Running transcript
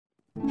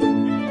You're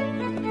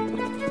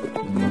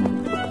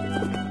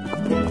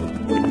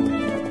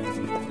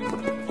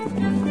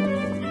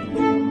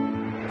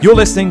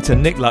listening to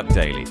Nick Luck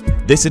Daily.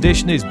 This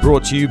edition is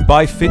brought to you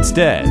by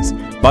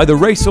FitzDares, by the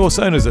Racehorse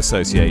Owners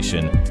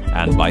Association,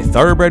 and by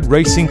Thoroughbred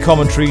Racing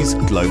Commentary's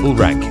Global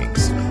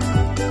Rankings.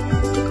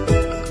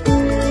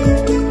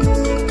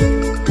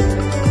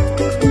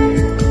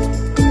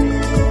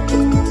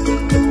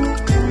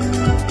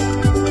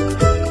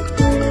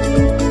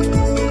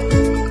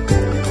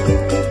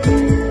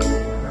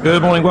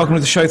 Good morning, welcome to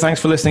the show.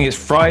 Thanks for listening. It's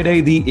Friday,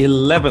 the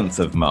 11th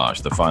of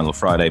March, the final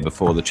Friday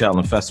before the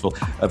Cheltenham Festival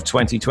of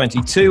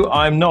 2022.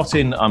 I'm not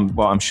in,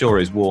 what I'm sure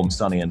is warm,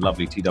 sunny and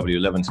lovely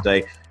TW11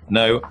 today.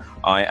 No,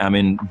 I am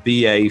in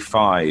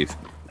BA5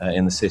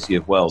 in the city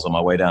of Wells on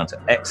my way down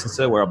to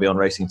Exeter, where I'll be on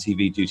racing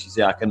TV duties.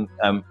 Yeah, I can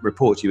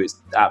report to you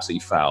it's absolutely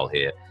foul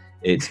here.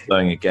 It's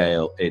blowing a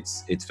gale.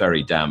 It's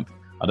very damp.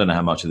 I don't know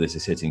how much of this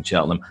is hitting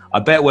Cheltenham. I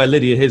bet where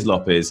Lydia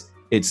Hislop is,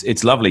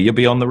 it's lovely. You'll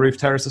be on the roof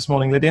terrace this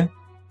morning, Lydia?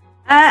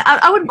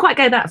 I wouldn't quite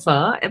go that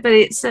far, but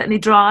it's certainly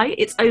dry.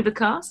 It's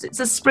overcast.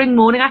 It's a spring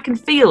morning. I can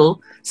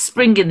feel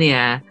spring in the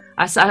air.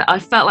 I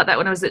felt like that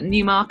when I was at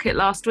Newmarket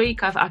last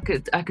week. I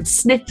could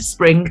sniff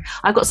spring.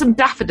 I've got some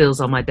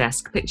daffodils on my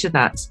desk. Picture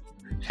that,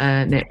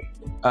 Nick.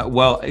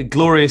 Well,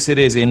 glorious it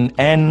is in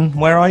N.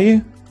 Where are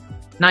you?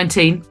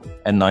 19.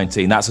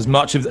 N19. That's as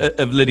much of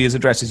Lydia's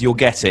address as you're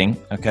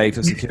getting, okay,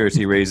 for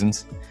security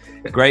reasons.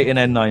 Great in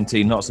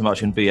N19, not so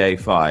much in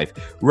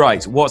BA5.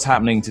 Right, what's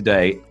happening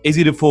today? Is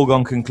it a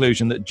foregone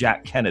conclusion that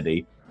Jack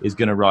Kennedy is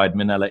going to ride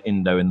Minella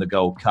Indo in the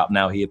Gold Cup?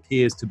 Now, he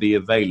appears to be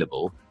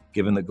available,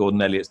 given that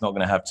Gordon Elliott's not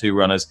going to have two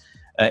runners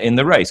in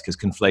the race, because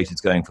Conflated's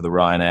going for the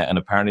Ryanair and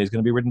apparently is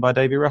going to be ridden by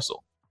Davy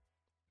Russell.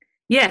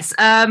 Yes,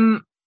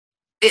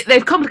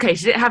 they've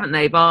complicated it, haven't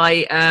they,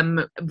 by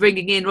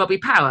bringing in Robbie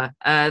Power.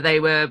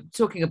 They were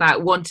talking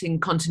about wanting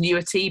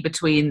continuity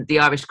between the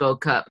Irish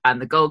Gold Cup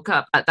and the Gold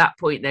Cup. At that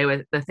point, they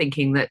were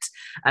thinking that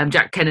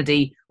Jack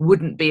Kennedy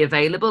wouldn't be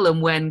available.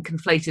 And when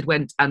Conflated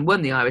went and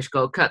won the Irish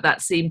Gold Cup,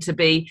 that seemed to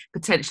be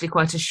potentially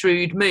quite a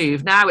shrewd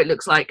move. Now it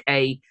looks like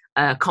a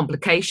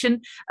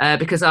complication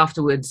because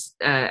afterwards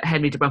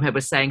Henry de Bromhead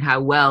was saying how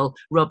well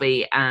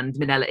Robbie and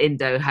Minella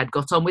Indo had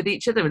got on with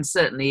each other, and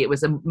certainly it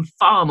was a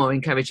far more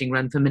encouraging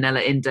run for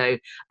Minella Indo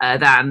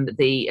than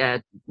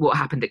the what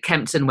happened at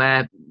Kempton,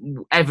 where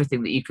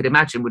everything that you could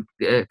imagine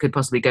could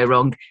possibly go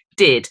wrong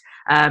did.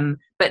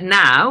 But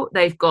now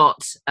they've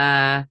got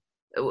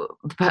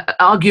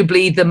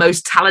arguably the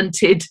most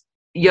talented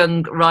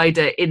young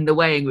rider in the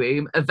weighing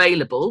room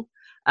available,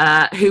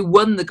 who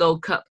won the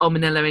Gold Cup on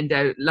Minella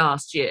Indo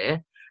last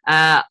year,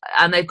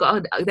 and they've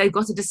got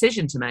a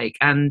decision to make,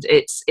 and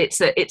it's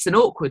an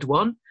awkward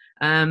one.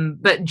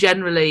 But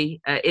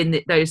generally,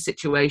 in those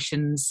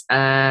situations,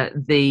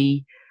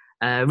 the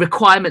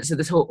requirements of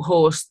the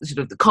horse, sort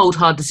of the cold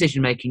hard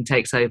decision making,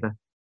 takes over.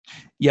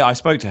 Yeah, I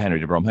spoke to Henry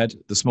de Bromhead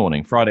this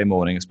morning, Friday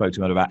morning. I spoke to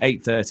him at about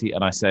 8:30,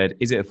 and I said,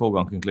 "Is it a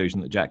foregone conclusion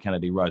that Jack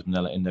Kennedy rides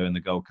Minella Indo in the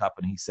Gold Cup?"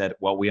 And he said,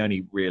 "Well, we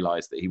only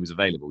realised that he was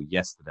available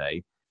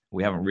yesterday.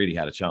 We haven't really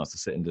had a chance to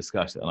sit and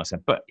discuss it." And I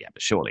said, but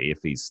surely if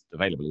he's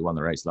available, he won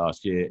the race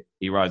last year,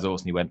 he rides the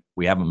horse." And he went,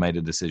 "We haven't made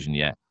a decision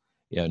yet.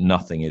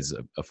 Nothing is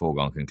a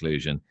foregone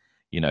conclusion.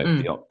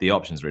 The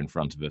options are in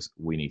front of us.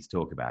 We need to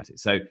talk about it."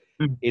 So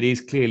it is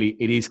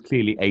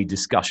clearly a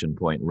discussion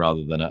point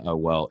rather than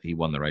he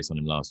won the race on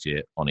him last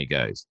year, on he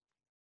goes.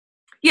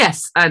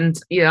 Yes, and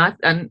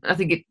I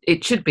think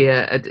it should be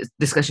a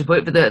discussion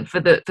point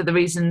for the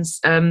reasons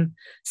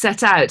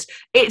set out.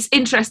 It's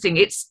interesting.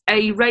 It's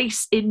a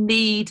race in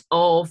need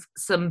of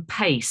some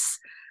pace.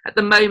 At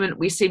the moment,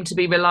 we seem to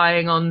be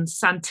relying on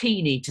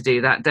Santini to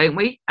do that, don't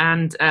we?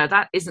 And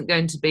that isn't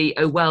going to be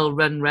a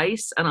well-run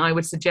race. And I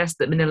would suggest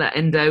that Minella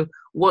Indo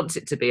wants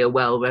it to be a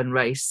well-run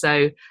race.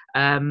 So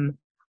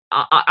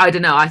I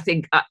don't know. I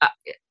think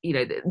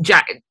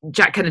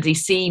Jack Kennedy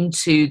seemed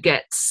to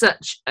get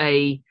such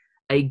a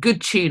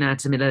good tune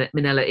out of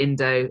Minella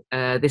Indo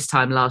this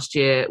time last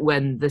year.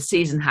 When the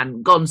season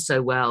hadn't gone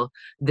so well,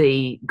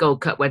 the Gold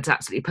Cup went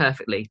absolutely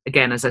perfectly.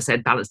 Again, as I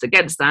said, balanced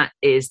against that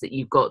is that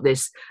you've got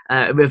this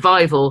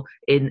revival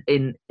in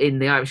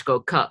the Irish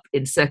Gold Cup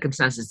in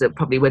circumstances that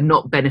probably were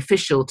not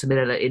beneficial to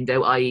Minella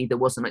Indo, i.e. there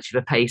wasn't much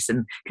of a pace,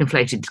 and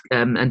Conflated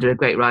under a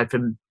great ride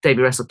from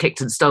Davy Russell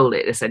kicked and stole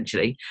it,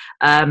 essentially.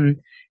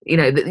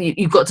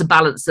 You've got to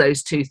balance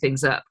those two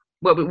things up.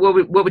 What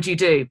would you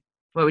do?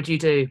 What would you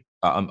do?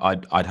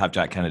 I'd have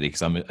Jack Kennedy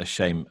because I'm a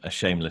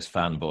shameless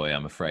fanboy,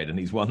 I'm afraid, and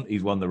he's won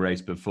the race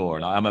before,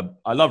 and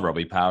I love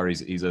Robbie Power.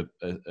 He's an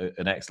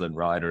excellent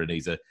rider, and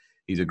he's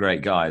a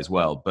great guy as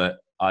well. But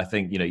I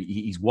think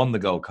he's won the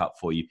Gold Cup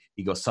for you.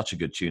 He got such a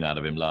good tune out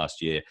of him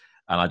last year,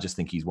 and I just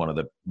think he's one of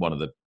the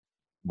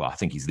I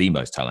think he's the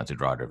most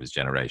talented rider of his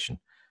generation.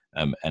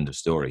 End of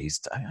story.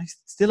 He's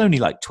still only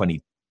like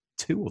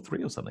 22 or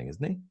 3 or something,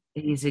 isn't he?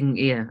 He's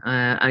you're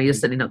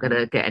certainly not going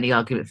to get any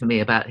argument from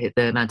me about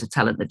the amount of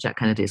talent that Jack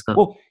Kennedy has got.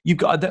 Well, you've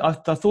got.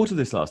 I thought of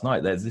this last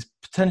night. There's this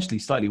potentially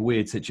slightly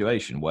weird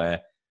situation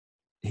where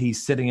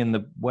he's sitting in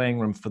the weighing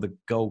room for the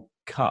Gold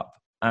Cup,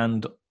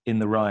 and in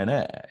the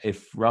Ryanair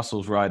if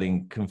Russell's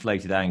riding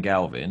conflated Anne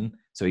Galvin,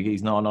 so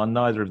he's not on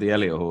neither of the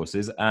Elliott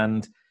horses,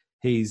 and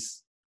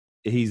he's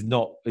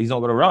not going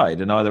to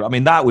ride in either. I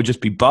mean, that would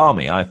just be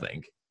balmy, I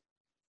think.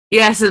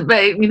 Yes,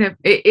 but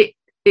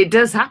it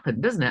does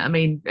happen, doesn't it? I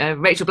mean,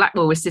 Rachel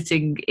Blackmore was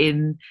sitting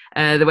in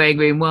the weighing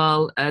room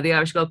while the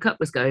Irish Gold Cup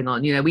was going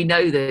on. We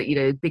know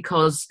that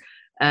because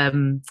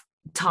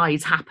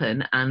ties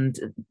happen and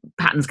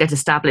patterns get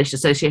established,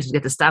 associations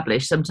get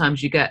established,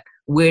 sometimes you get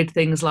weird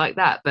things like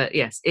that. But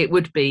yes, it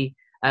would be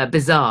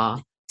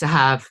bizarre to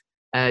have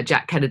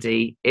Jack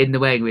Kennedy in the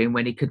weighing room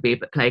when he could be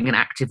playing an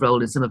active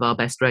role in some of our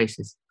best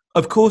races.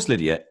 Of course,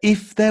 Lydia,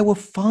 if there were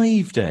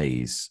 5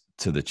 days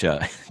to the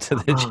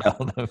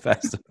Cheltenham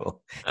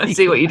Festival, I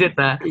see what you did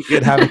there. He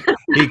could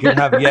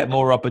have yet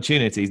more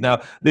opportunities.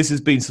 Now, this has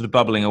been sort of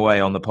bubbling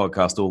away on the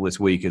podcast all this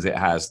week, as it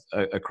has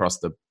across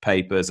the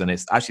papers, and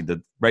it's actually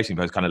the Racing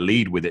Post kind of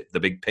lead with it, the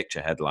big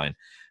picture headline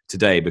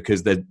today,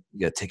 because the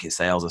ticket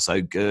sales are so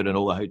good and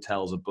all the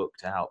hotels are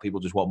booked out. People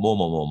just want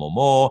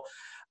more.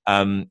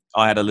 I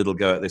had a little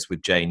go at this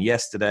with Jane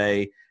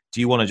yesterday.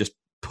 Do you want to just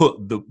put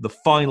the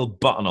final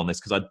button on this,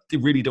 because I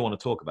really don't want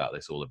to talk about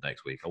this all of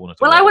next week. I want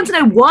to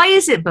know, why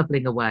is it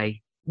bubbling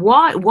away?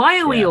 Why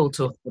are we all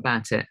talking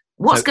about it?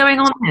 What's going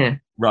on here?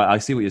 Right, I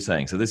see what you're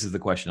saying. So this is the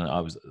question I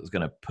was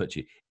going to put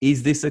you.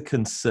 Is this a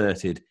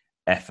concerted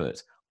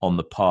effort on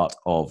the part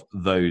of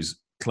those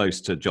close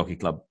to Jockey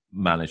Club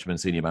management,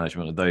 senior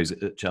management, of those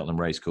at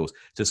Cheltenham Racecourse,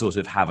 to sort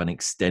of have an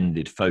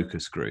extended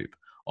focus group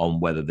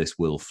on whether this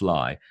will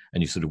fly?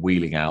 And you're sort of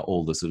wheeling out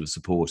all the sort of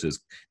supporters.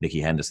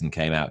 Nikki Henderson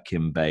came out,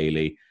 Kim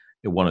Bailey,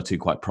 one or two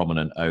quite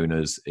prominent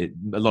owners, a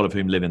lot of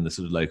whom live in the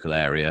sort of local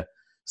area,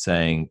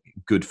 saying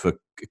good for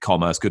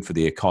commerce, good for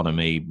the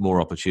economy, more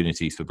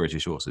opportunities for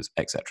British horses,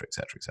 etc.,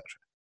 etc., etc.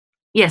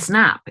 Yes,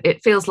 Nap.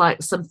 It feels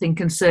like something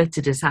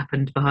concerted has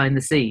happened behind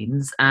the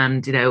scenes,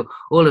 and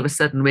all of a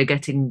sudden we're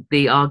getting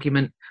the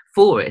argument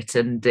for it,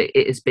 and it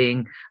is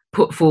being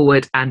put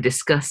forward and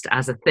discussed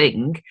as a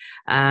thing.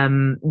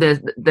 Then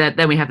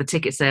we have the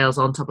ticket sales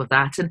on top of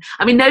that, and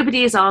I mean,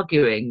 nobody is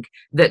arguing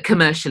that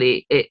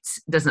commercially it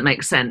doesn't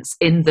make sense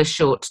in the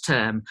short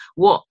term.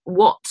 What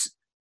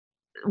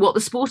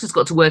the sport has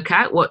got to work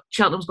out, what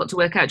Cheltenham's got to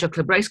work out, Jockey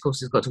Club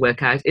Racecourse has got to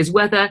work out, is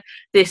whether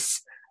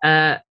this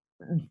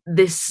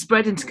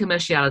spread into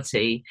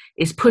commerciality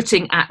is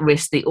putting at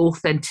risk the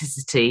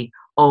authenticity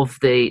of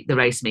the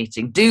race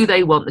meeting. Do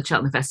they want the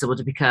Cheltenham Festival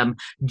to become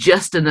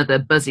just another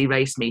buzzy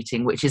race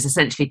meeting, which is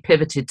essentially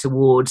pivoted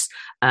towards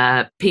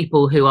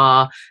people who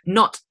are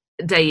not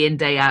day in,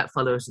 day out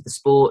followers of the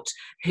sport,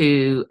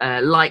 who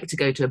like to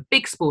go to a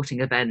big sporting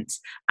event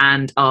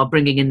and are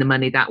bringing in the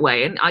money that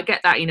way? And I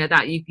get that,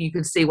 that you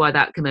can see why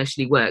that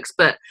commercially works,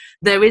 but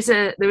there is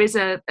a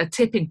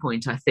tipping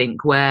point, I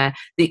think, where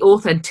the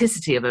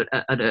authenticity of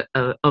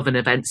an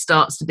event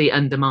starts to be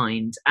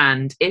undermined.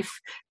 And if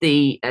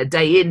the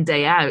day in,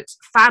 day out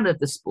fan of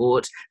the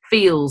sport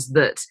feels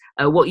that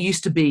what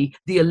used to be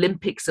the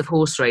Olympics of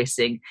horse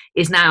racing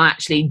is now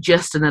actually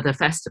just another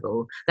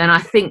festival, then I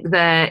think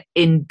they're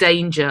in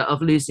danger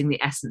of losing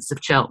the essence of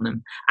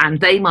Cheltenham.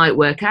 And they might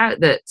work out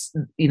that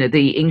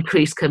the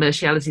increased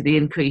commerciality, the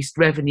increased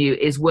revenue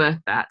is worth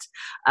that.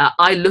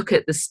 I look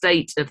at the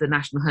state of the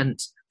National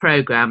Hunt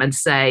programme and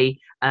say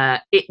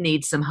it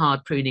needs some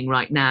hard pruning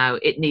right now.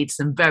 It needs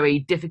some very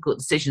difficult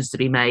decisions to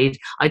be made.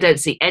 I don't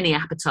see any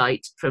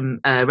appetite from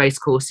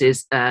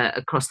racecourses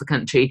across the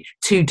country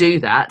to do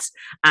that,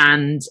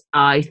 and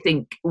I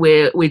think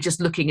we're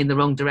just looking in the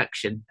wrong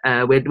direction.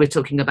 We're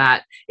talking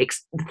about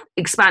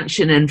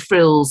expansion and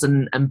frills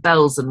and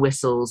bells and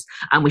whistles,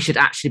 and we should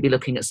actually be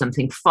looking at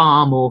something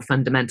far more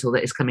fundamental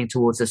that is coming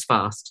towards us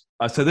fast.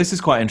 So this is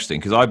quite interesting,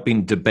 because I've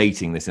been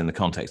debating this in the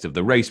context of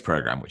the race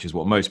program, which is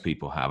what most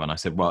people have. And I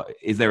said, well,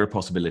 is there a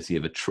possibility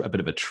of a bit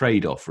of a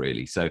trade-off,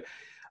 really? So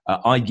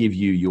I give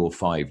you your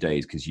 5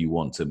 days because you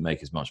want to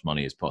make as much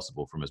money as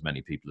possible from as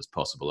many people as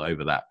possible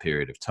over that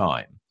period of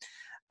time.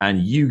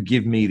 And you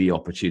give me the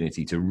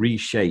opportunity to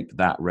reshape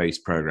that race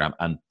program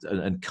and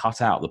cut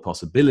out the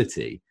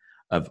possibility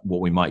of what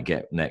we might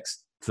get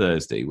next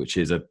Thursday, which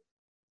is a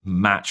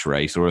match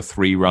race or a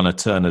 3-runner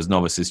Turner's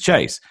Novices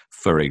Chase,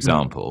 for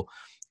example.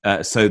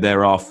 So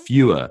there are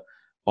fewer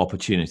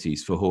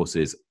opportunities for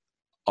horses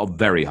of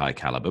very high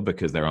caliber,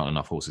 because there aren't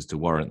enough horses to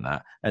warrant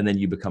that. And then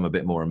you become a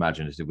bit more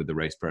imaginative with the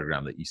race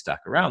program that you stack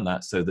around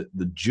that, so that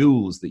the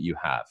jewels that you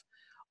have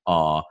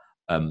are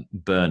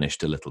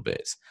burnished a little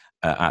bit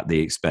at the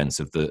expense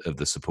of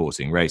the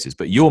supporting races.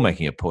 But you're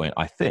making a point,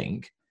 I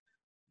think,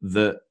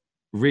 that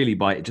really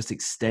by just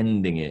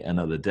extending it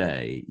another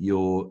day,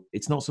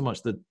 it's not so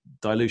much the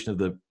dilution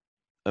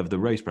of the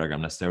race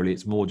program necessarily.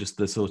 It's more just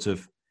the sort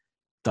of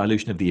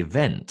dilution of the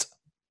event.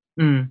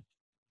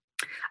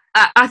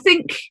 I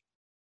think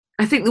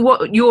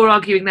what you're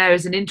arguing there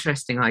is an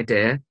interesting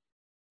idea,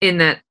 in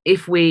that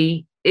if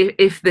we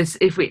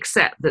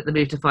accept that the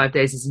move to 5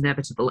 days is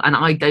inevitable, and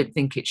I don't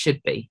think it should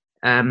be,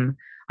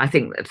 I I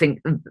think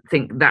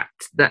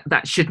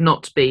that should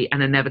not be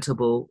an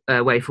inevitable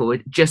way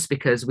forward just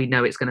because we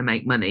know it's going to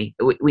make money.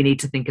 We need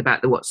to think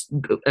about what's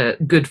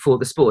good for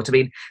the sport. I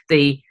mean,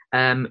 the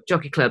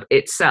Jockey Club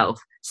itself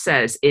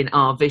says in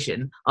our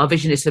vision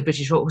is for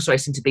British horse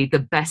racing to be the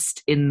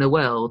best in the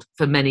world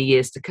for many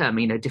years to come,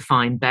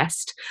 define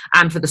best,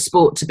 and for the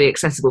sport to be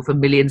accessible for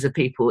millions of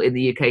people in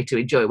the UK to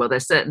enjoy. Well, they're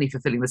certainly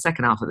fulfilling the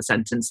second half of the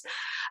sentence.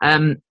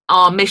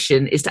 Our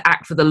mission is to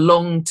act for the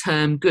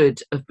long-term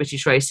good of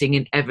British racing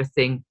in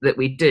everything that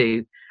we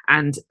do.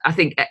 And I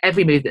think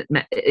every move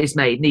that is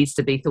made needs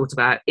to be thought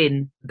about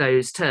in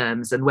those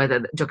terms, and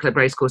whether Jockey Club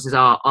racecourses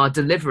are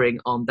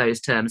delivering on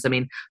those terms. I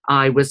mean,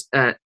 I was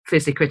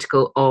fiercely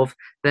critical of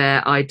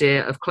their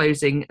idea of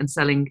closing and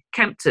selling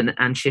Kempton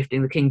and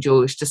shifting the King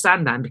George to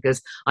Sandown,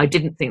 because I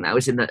didn't think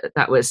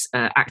that was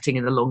acting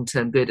in the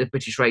long-term good of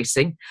British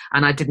racing,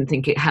 and I didn't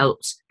think it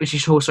helped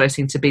British horse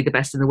racing to be the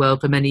best in the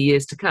world for many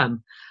years to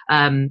come.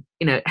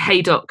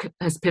 Haydock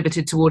has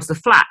pivoted towards the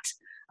flat.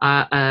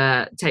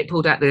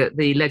 Pulled out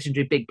the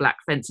legendary big black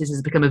fences,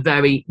 has become a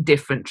very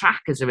different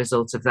track as a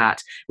result of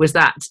that. Was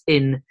that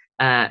in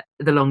the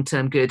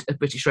long-term good of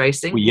British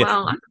racing?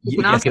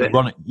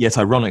 Yes,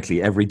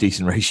 ironically, every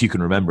decent race you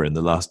can remember in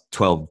the last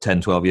 12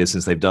 years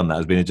since they've done that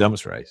has been a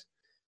jumps race.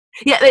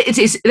 Yeah, it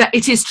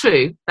is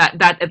true. That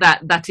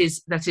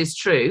is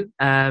true.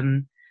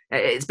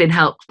 It's been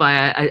helped by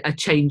a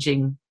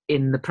changing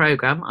in the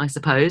programme, I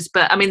suppose.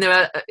 But I mean,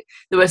 there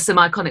were some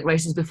iconic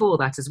races before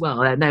that as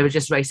well, and they were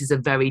just races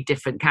of very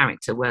different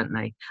character, weren't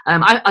they?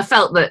 I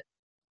felt that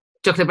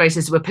Jockey Club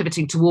races were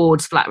pivoting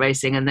towards flat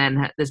racing, and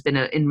then there's been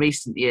in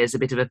recent years a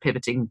bit of a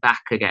pivoting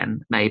back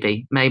again.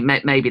 Maybe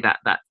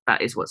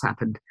that is what's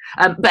happened.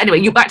 But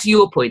anyway, back to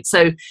your point.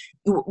 So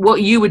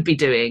what you would be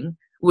doing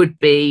would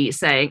be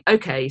saying,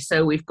 okay,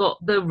 so we've got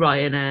the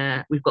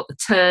Ryanair, we've got the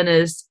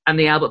Turners and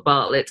the Albert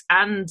Bartlett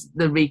and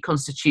the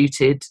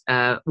reconstituted,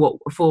 what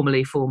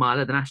formerly 4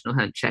 Miler, the National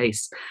Hunt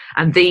Chase.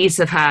 And these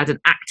have had an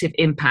active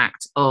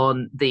impact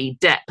on the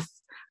depth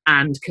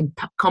and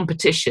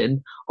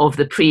competition of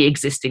the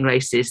pre-existing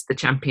races, the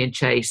Champion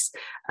Chase,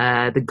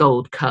 the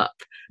Gold Cup,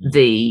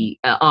 the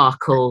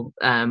Arkle,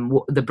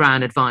 the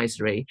Brown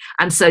Advisory.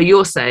 And so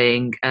you're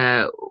saying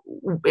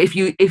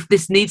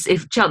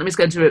if Cheltenham is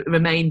going to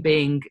remain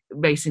being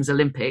racing's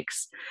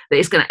Olympics, that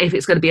if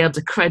it's going to be able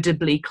to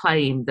credibly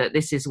claim that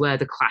this is where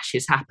the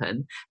clashes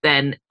happen,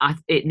 then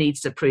it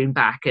needs to prune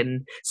back.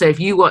 And so if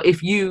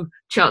you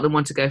Cheltenham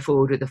want to go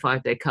forward with the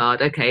 5-day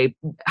card, okay,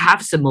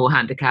 have some more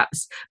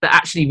handicaps, but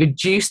actually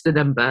reduce the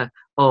number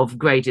of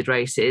graded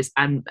races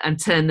and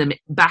turn them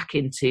back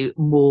into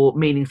more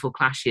meaningful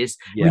clashes,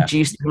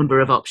 reduce the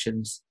number of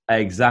options.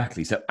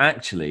 Exactly. So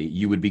actually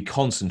you would be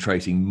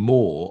concentrating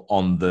more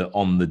on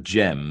the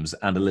gems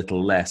and a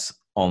little less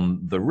on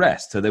the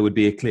rest. So there would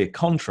be a clear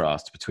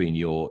contrast between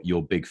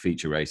your big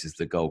feature races,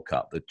 the Gold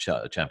Cup, the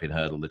Champion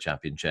Hurdle, the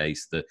Champion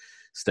Chase, the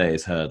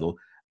Stayers Hurdle,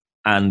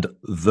 and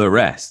the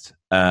rest.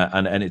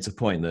 And it's a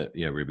point that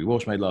Ruby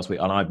Walsh made last week,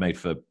 and I've made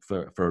for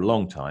a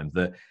long time,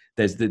 that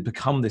there's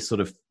become this sort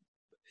of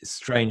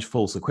strange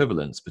false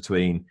equivalence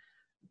between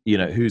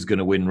who's going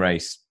to win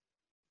race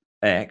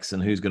X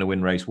and who's going to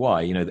win race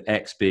Y. The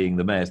X being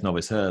the Mayor's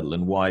Novice Hurdle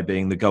and Y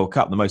being the Gold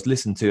Cup. The most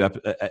listened to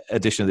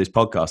edition of this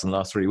podcast in the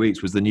last 3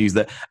 weeks was the news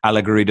that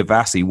Allegory de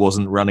Vassy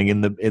wasn't running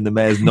in the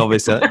Mayor's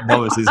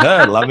Novices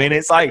Hurdle. I mean,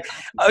 it's like,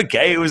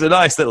 okay, it was a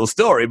nice little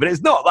story, but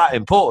it's not that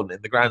important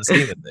in the grand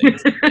scheme of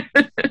things.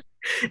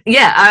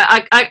 Yeah,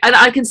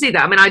 I can see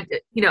that. I mean,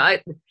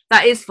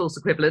 that is false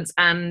equivalence,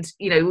 and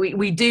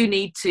we do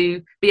need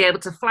to be able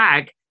to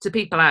flag to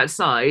people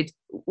outside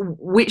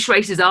which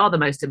races are the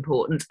most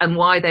important and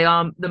why they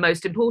are the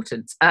most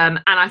important. And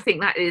I think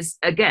that is,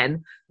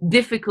 again,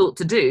 difficult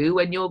to do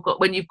when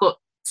you've got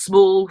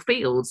small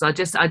fields. I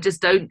just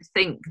don't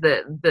think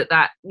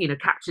that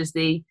captures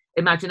the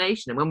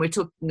imagination. And when we're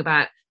talking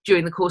about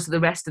during the course of the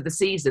rest of the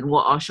season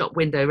what our shop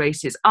window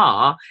races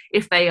are,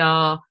 if they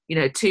are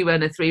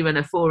 2-runner,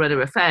 3-runner,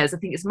 4-runner affairs, I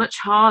think it's much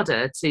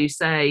harder to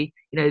say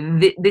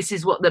this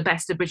is what the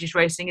best of British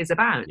racing is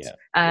about,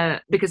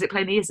 because it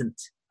plainly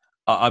isn't.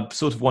 I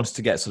sort of wanted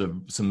to get sort of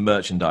some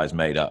merchandise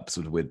made up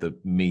sort of with the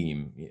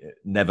meme,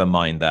 never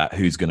mind that,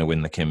 who's going to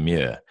win the Kim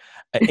Muir.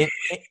 And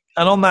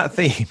on that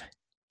theme,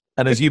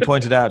 and as you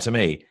pointed out to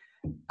me,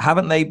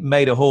 haven't they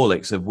made a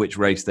Horlicks of which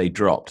race they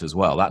dropped as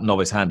well? That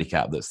novice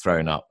handicap that's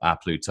thrown up A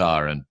Plus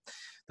Tard and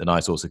the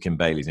nice horse of Kim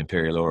Bailey's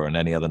Imperial Aura and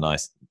any other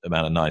nice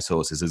amount of nice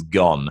horses has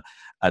gone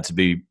to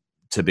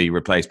be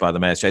replaced by the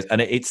Mayor's Chase. And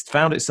it's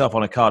found itself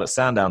on a card at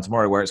Sandown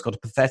tomorrow where it's got a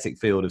pathetic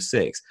field of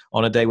 6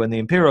 on a day when the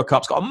Imperial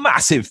Cup's got a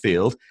massive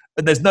field,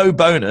 but there's no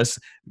bonus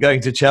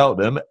going to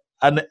Cheltenham,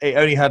 and it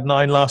only had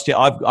 9 last year.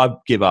 I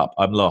give up.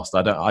 I'm lost.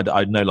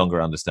 I no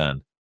longer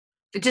understand.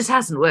 It just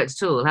hasn't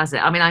worked at all, has it?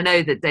 I mean, I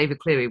know that David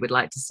Cleary would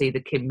like to see the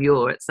Kim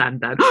Muir at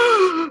Sandown,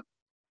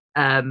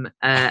 and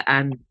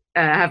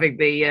having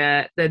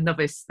the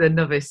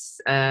novice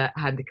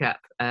handicap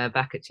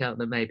back at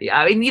Cheltenham, maybe.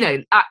 I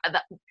mean,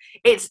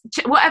 it's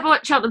whatever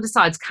Cheltenham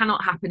decides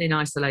cannot happen in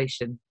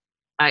isolation.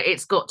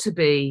 It's got to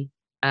be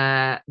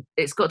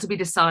it's got to be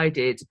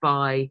decided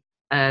by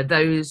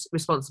those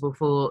responsible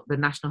for the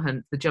National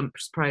Hunt, the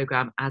Jumps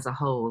programme as a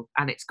whole,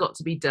 and it's got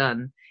to be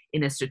done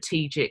in a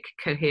strategic,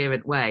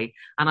 coherent way.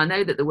 And I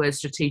know that the words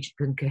strategic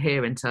and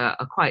coherent are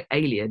quite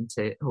alien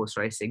to horse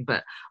racing,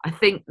 but I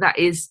think that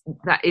is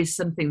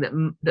something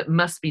that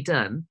must be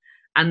done.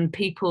 And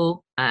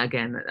people,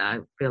 again, I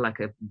feel like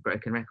a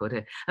broken record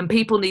here, and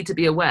people need to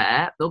be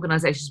aware,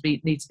 organisations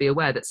need to be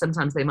aware that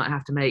sometimes they might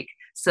have to make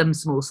some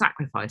small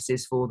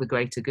sacrifices for the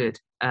greater good,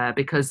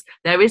 because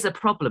there is a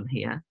problem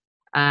here,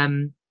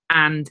 and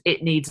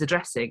it needs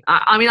addressing.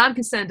 I mean, I'm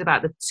concerned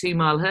about the 2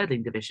 mile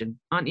hurdling division,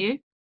 aren't you?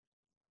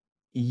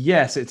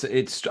 Yes,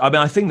 it's. I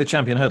mean, I think the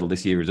Champion Hurdle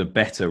this year is a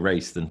better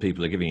race than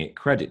people are giving it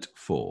credit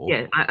for.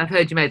 Yeah, I've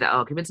heard you made that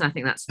argument, and I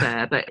think that's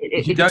fair. But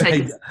you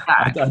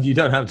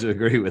don't have to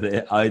agree with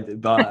it.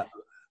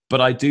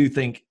 But I do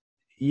think,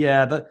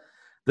 yeah,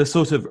 the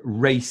sort of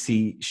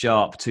racy,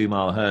 sharp 2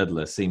 mile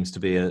hurdler seems to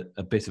be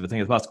a bit of a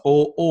thing of the past.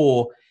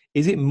 Or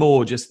is it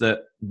more just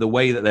that the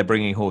way that they're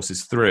bringing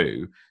horses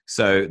through,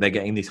 so they're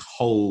getting this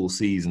whole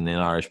season in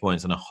Irish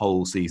points and a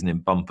whole season in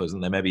bumpers,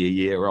 and they're maybe a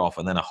year off,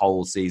 and then a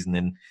whole season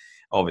in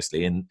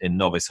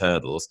novice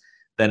hurdles,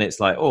 then it's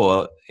like,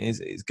 oh,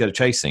 it's go to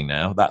chasing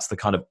now. That's the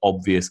kind of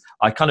obvious.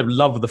 I kind of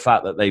love the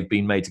fact that they've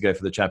been made to go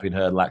for the Champion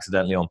Hurdle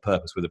accidentally on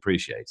purpose with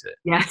Appreciate It.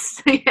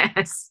 Yes,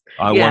 yes.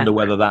 I wonder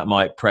whether that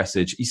might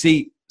presage. You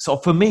see, so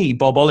for me,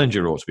 Bob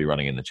Ollinger ought to be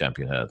running in the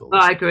Champion Hurdle. Oh,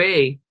 I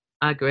agree.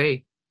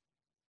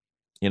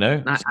 You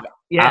know,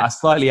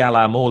 slightly a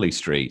la Morley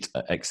Street,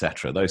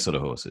 etc. Those sort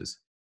of horses.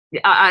 Yeah,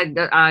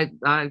 I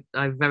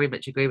very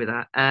much agree with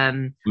that.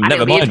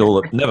 Never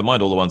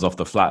mind all the ones off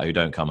the flat who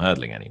don't come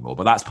hurdling anymore.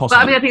 But that's possible.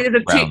 But I mean, I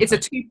think it's a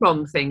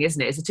two-pronged thing,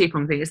 isn't it? It's a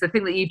two-pronged thing. It's the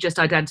thing that you've just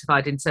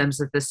identified in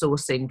terms of the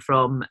sourcing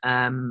from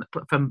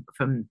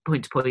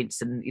point to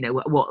points, and you know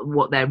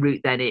what their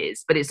route then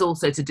is. But it's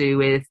also to do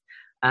with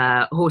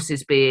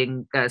horses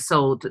being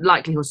sold,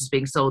 likely horses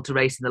being sold to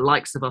race in the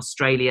likes of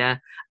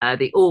Australia,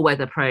 the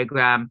all-weather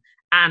programme,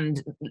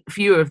 and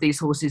fewer of these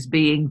horses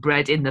being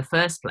bred in the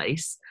first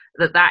place.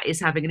 That is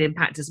having an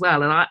impact as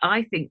well. And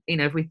I think, you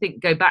know, if we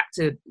go back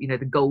to, you know,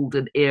 the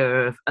golden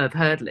era of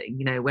hurdling,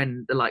 you know,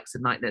 when the likes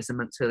of Night Nurse and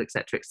Monkshill, et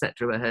cetera,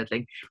 were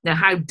hurdling. Now,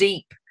 how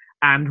deep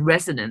and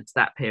resonant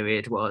that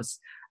period was,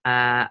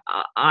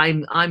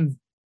 I'm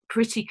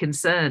pretty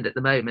concerned at the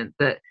moment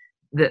that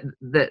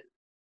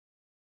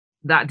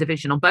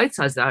division on both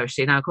sides of the Irish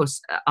Sea. Now, of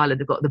course,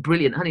 Ireland have got the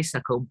brilliant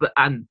Honeysuckle,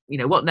 and you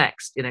know, what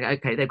next? You know,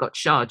 okay, they've got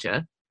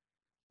Sharjah,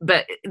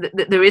 but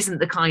there isn't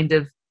the kind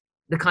of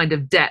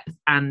depth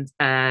and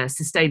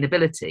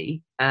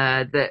sustainability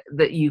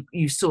that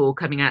you saw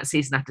coming out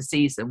season after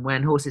season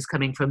when horses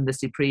coming from the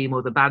Supreme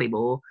or the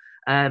Ballymore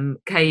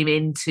came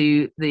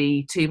into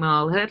the 2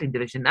 mile hurdling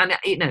division. And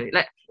you know,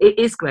 it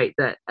is great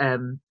that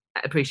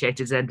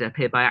Appreciators end up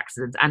here by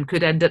accident and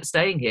could end up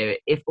staying here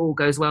if all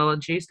goes well on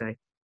Tuesday.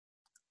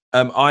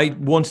 I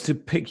wanted to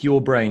pick your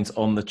brains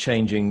on the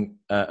changing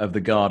of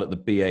the guard at the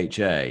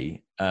BHA.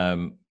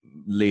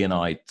 Lee and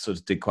I sort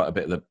of did quite a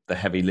bit of the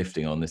heavy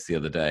lifting on this the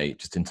other day,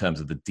 just in terms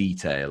of the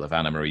detail of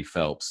Anna-Marie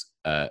Phelps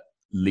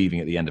leaving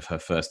at the end of her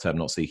first term,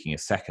 not seeking a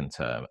second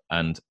term,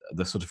 and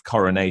the sort of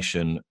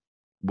coronation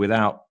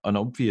without an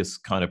obvious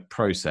kind of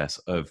process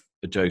of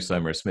Joe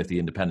Somer-Smith, the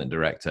independent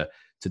director,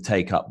 to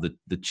take up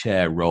the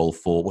chair role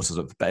for what's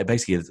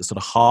basically a sort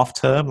of half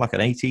term, like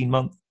an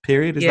 18-month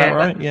period. Is that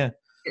right? Yeah.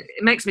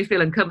 It makes me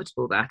feel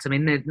uncomfortable. That, I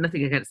mean, there's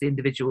nothing against the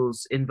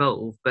individuals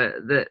involved, but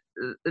that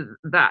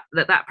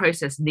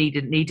process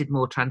needed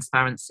more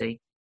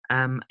transparency,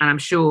 and I'm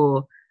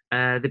sure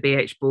the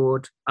BH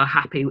board are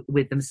happy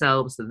with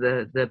themselves,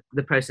 the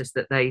process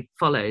that they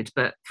followed.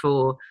 But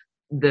for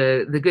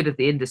the good of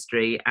the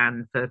industry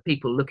and for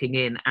people looking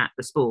in at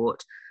the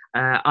sport,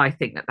 I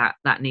think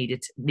that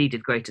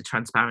needed greater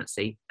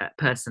transparency.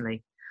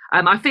 Personally,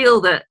 I feel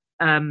that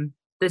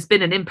there's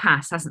been an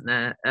impasse, hasn't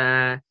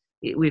there?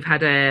 We've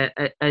had a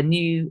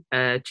new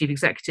chief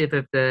executive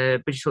of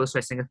the British Horse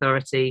Racing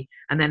Authority,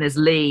 and then as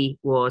Lee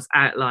was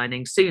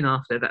outlining, soon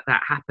after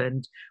that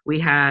happened, we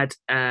had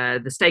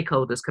the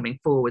stakeholders coming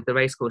forward, the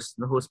racecourses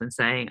and the horsemen,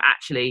 saying,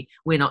 actually,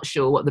 we're not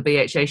sure what the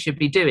BHA should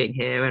be doing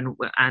here, and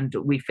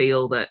we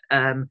feel that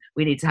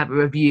we need to have a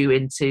review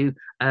into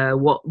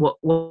what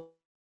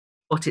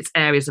its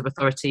areas of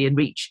authority and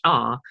reach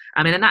are.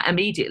 I mean, and that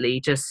immediately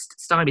just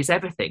stymies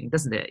everything,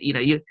 doesn't it? You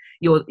know,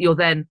 you're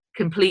then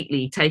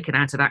completely taken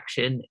out of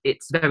action.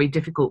 It's very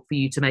difficult for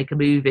you to make a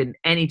move in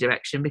any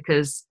direction,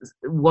 because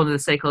one of the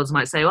stakeholders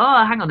might say,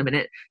 oh, hang on a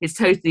minute, it's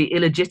totally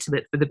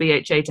illegitimate for the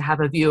BHA to have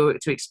a view or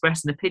to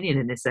express an opinion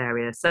in this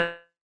area. So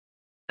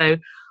I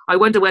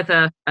wonder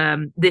whether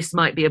this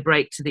might be a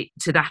break to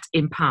that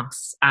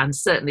impasse, and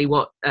certainly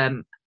what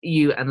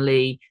you and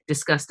Lee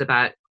discussed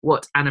about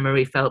what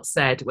Anna-Marie Phelps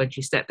said when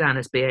she stepped down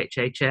as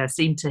BHA chair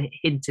seemed to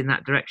hint in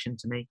that direction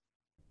to me.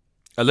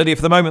 Lydia,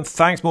 for the moment,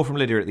 thanks. More from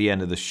Lydia at the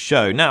end of the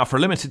show. Now, for a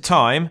limited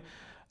time,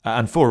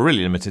 and for a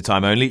really limited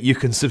time only, you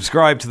can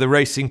subscribe to the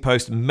Racing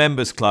Post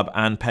Members Club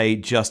and pay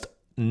just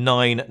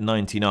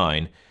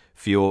 $9.99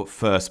 for your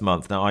first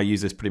month. Now, I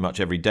use this pretty much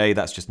every day.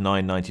 That's just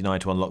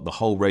 $9.99 to unlock the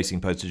whole Racing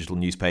Post digital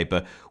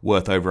newspaper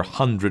worth over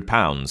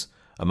 £100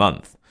 a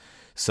month.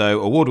 So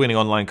award-winning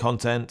online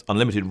content,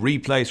 unlimited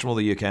replays from all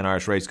the UK and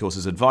Irish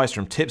racecourses, advice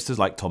from tipsters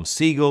like Tom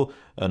Siegel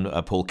and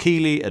Paul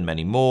Keeley and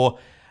many more.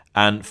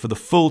 And for the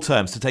full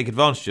terms, to take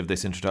advantage of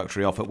this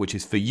introductory offer, which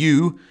is for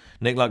you,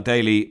 Nick Luck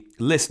Daily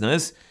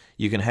listeners,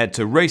 you can head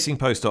to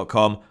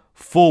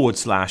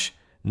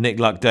racingpost.com/Nick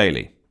Luck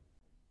Daily.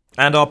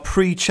 And our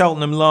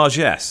pre-Cheltenham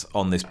largesse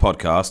on this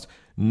podcast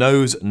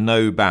knows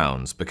no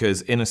bounds,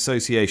 because in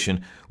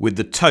association with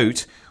the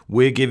Tote,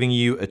 we're giving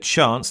you a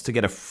chance to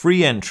get a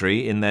free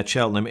entry in their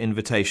Cheltenham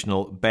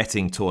Invitational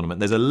betting tournament.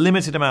 There's a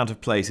limited amount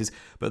of places,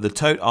 but the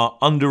Tote are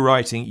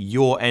underwriting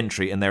your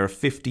entry, and there are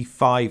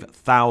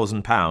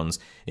 £55,000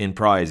 in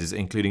prizes,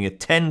 including a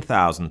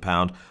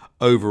 £10,000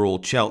 overall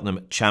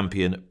Cheltenham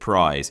champion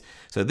prize.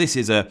 So this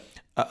is a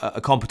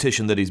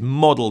competition that is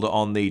modelled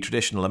on the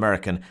traditional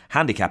American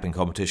handicapping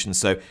competition,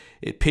 so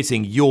it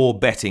pitting your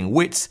betting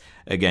wits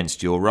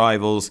against your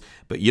rivals.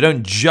 But you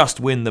don't just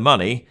win the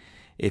money.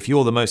 If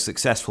you're the most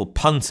successful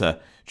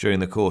punter during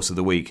the course of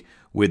the week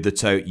with the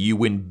Tote, you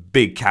win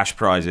big cash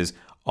prizes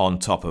on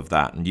top of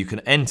that. And you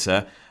can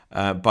enter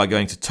by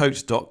going to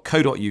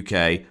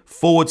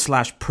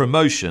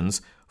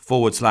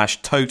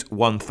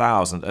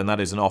tote.co.uk/promotions/Tote1000. And that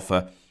is an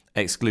offer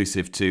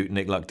exclusive to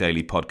Nick Luck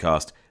Daily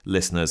podcast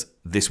listeners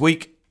this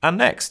week and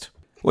next.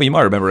 Well, you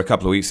might remember a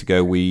couple of weeks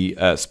ago we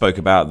spoke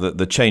about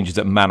the changes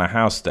at Manor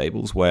House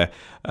Stables, where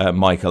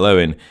Michael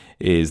Owen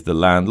is the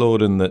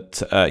landlord, and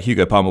that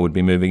Hugo Palmer would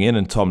be moving in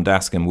and Tom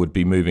Dascombe would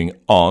be moving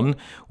on.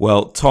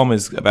 Well, Tom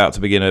is about to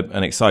begin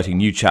an exciting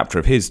new chapter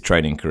of his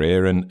training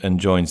career and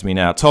joins me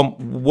now. Tom,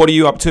 what are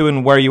you up to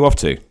and where are you off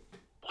to?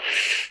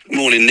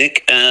 Morning,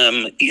 Nick.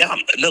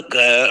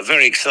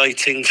 Very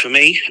exciting for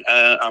me.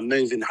 I'm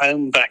moving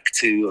home back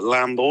to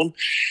Lambourn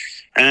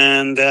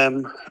and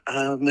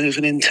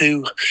moving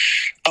into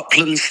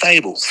Upland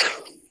Stables.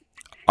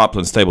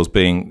 Upland Stables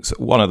being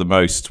one of the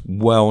most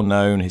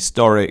well-known,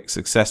 historic,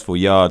 successful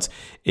yards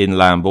in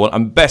Lambourn,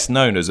 and best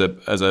known as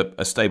a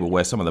stable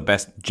where some of the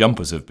best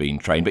jumpers have been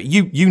trained. But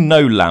you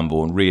know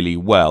Lambourn really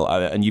well,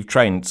 and you've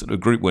trained sort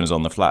of group winners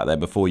on the flat there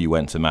before you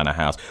went to Manor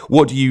House.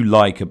 What do you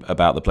like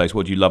about the place?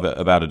 What do you love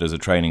about it as a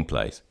training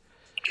place?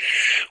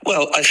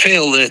 Well, I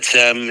feel that,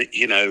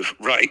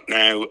 right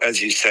now,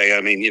 as you say,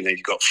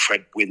 you've got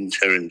Fred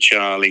Winter and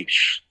Charlie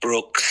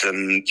Brooks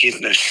and,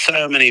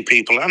 so many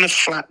people. And a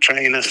flat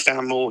trainer,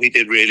 Stan Moore, he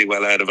did really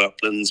well out of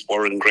Uplands.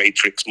 Warren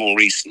Greatrix more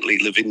recently,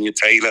 Lavinia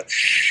Taylor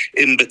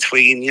in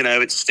between.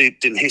 It's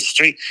steeped in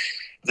history.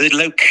 The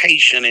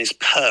location is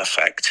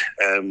perfect,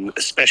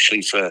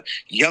 especially for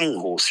young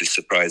horses,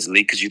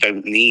 surprisingly, because you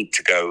don't need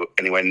to go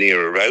anywhere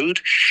near a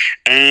road.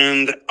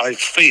 And I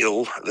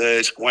feel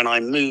that when I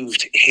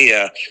moved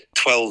here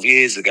 12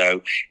 years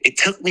ago, it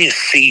took me a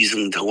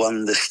season to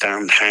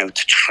understand how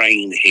to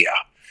train here.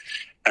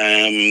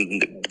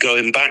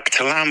 Going back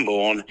to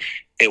Lambourn,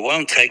 it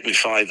won't take me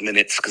 5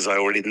 minutes because I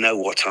already know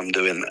what I'm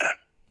doing there.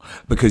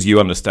 Because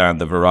you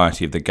understand the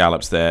variety of the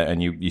gallops there,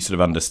 and you sort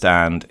of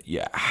understand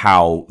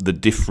how the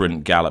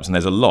different gallops, and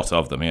there's a lot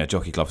of them,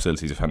 Jockey Club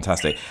facilities are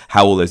fantastic,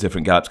 how all those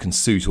different gallops can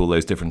suit all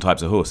those different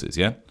types of horses,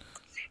 yeah?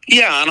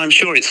 Yeah, and I'm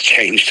sure it's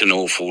changed an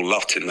awful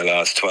lot in the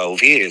last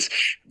 12 years.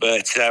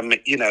 But,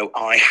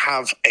 I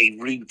have a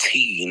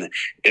routine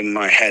in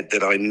my head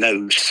that I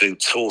know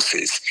suits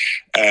horses.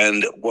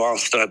 And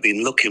whilst I've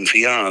been looking for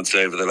yards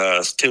over the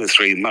last 2 or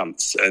 3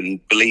 months,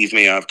 and believe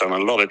me, I've done a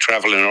lot of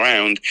travelling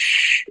around,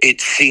 it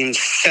seems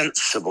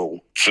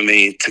sensible for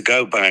me to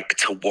go back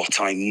to what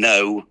I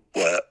know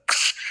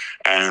works.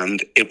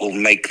 And it will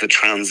make the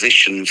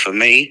transition for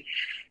me,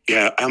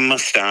 and my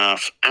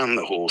staff and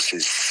the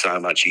horses so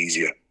much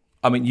easier.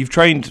 I mean, you've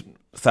trained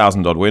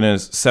 1,000-odd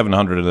winners,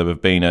 700 of them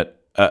have been at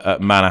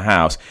Manor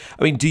House.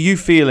 I mean, do you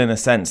feel in a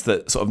sense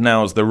that sort of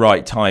now's the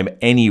right time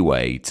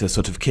anyway to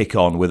sort of kick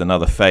on with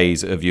another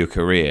phase of your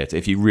career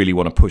if you really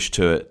want to push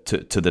to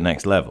the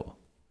next level?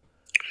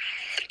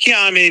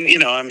 Yeah,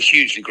 I'm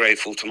hugely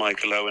grateful to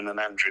Michael Owen and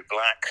Andrew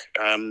Black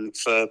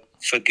for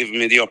giving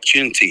me the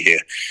opportunity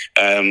here.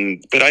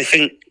 But I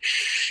think,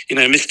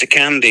 Mr.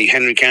 Candy,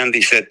 Henry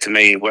Candy said to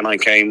me when I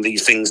came,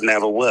 these things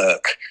never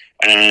work.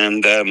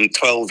 And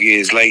 12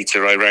 years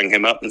later, I rang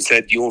him up and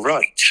said, you're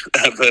right.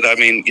 But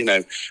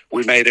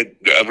we made a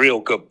real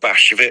good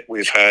bash of it.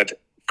 We've had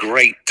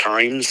great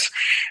times.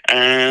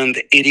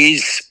 And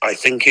I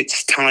think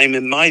it's time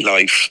in my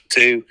life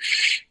to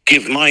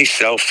give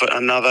myself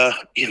another,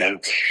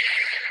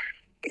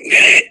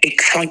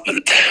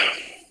 excitement.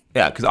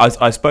 Yeah, because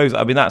I suppose,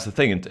 that's the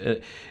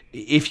thing.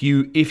 If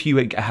you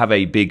have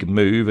a big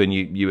move and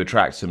you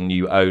attract some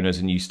new owners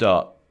and you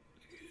start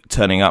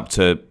turning up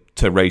to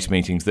race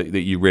meetings that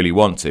you really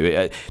want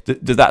to,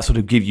 does that sort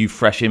of give you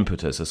fresh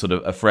impetus,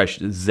 a fresh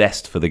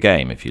zest for the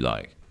game, if you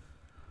like?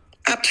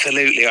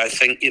 Absolutely. I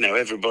think,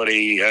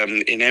 everybody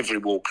in every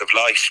walk of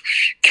life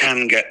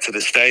can get to the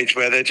stage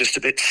where they're just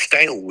a bit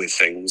stale with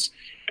things.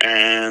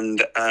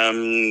 And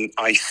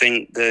I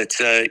think that,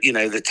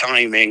 the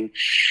timing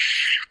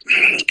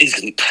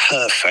isn't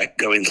perfect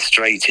going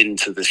straight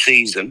into the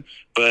season,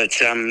 but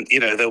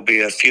there'll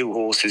be a few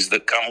horses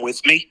that come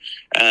with me.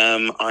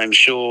 I'm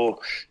sure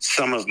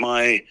some of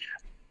my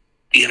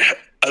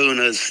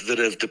owners that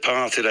have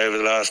departed over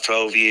the last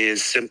 12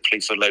 years simply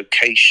for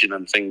location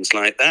and things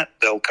like that,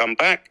 they'll come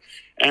back,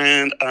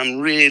 and I'm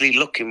really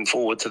looking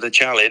forward to the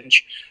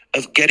challenge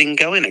of getting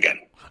going again.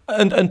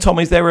 And Tom,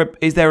 is there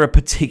a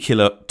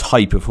particular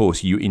type of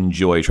horse you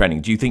enjoy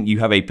training? Do you think you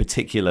have a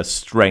particular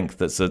strength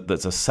that's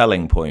a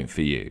selling point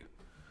for you?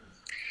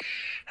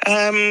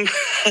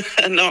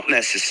 Not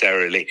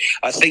necessarily.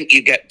 I think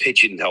you get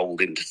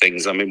pigeonholed into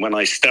things. I mean, when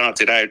I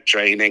started out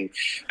training,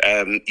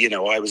 I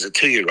was a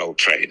 2-year-old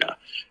trainer,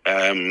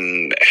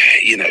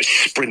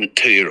 sprint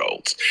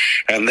 2-year-olds.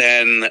 And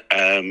then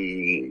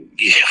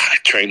I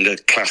trained a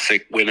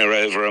classic winner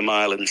over 1.6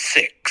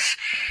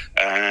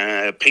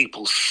 miles.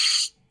 People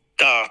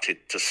started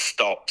to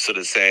stop sort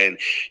of saying,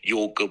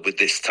 you're good with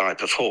this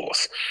type of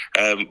horse.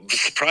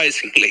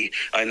 Surprisingly,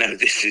 I know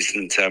this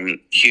isn't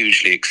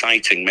hugely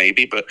exciting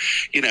maybe, but,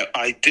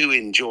 I do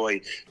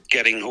enjoy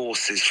getting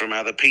horses from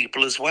other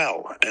people as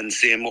well and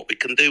seeing what we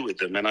can do with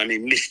them. And I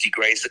mean, Misty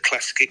Gray's a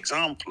classic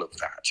example of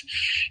that,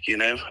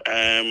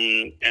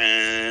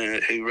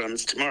 who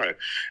runs tomorrow.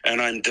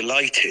 And I'm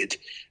delighted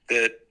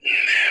that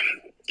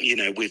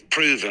we've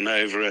proven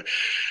over a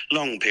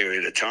long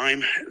period of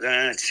time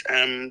that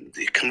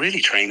you can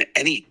really train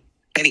any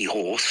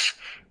horse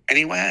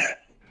anywhere.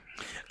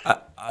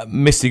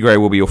 Misty Gray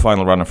will be your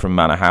final runner from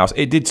Manor House.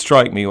 It did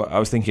strike me, I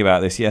was thinking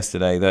about this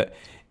yesterday, that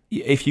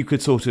if you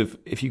could sort of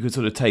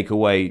take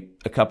away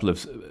a couple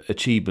of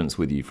achievements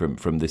with you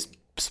from this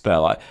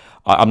spell,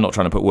 I'm not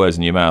trying to put words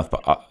in your mouth,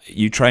 but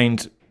you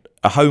trained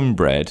a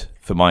homebred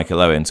for Michael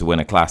Owen to win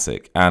a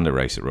classic and a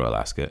race at Royal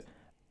Ascot,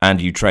 and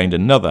you trained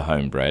another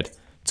homebred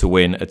to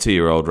win a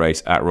 2-year-old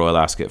race at Royal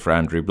Ascot for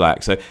Andrew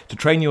Black. So to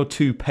train your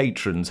 2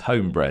 patrons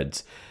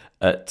homebreds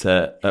at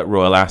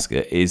Royal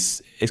Ascot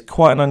is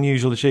quite an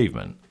unusual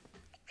achievement.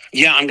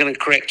 Yeah, I'm going to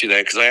correct you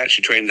there, because I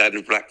actually trained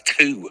Andrew Black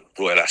 2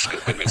 Royal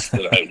Ascot winners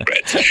that are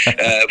homebreds.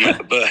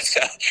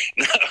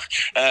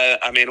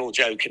 All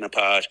joking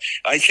apart,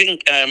 I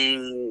think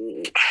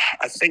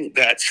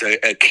that's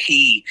a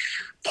key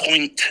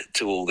point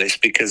to all this,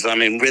 because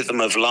Rhythm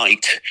of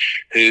Light,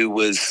 who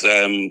was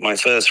my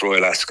first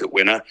Royal Ascot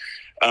winner,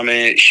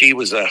 she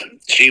was a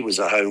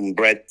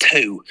homebred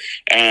too,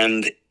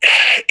 and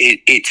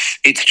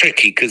it's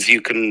tricky because you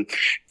can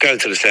go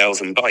to the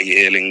sales and buy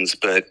yearlings,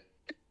 but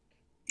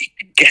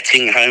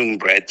getting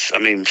homebreds,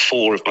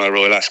 4 of my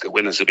Royal Ascot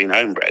winners have been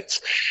homebreds,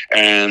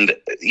 and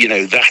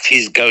that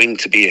is going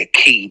to be a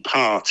key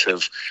part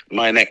of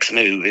my next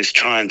move, is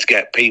trying to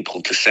get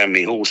people to send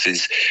me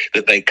horses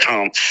that they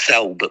can't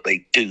sell but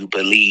they do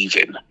believe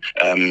in.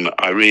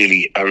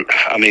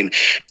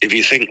 If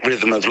you think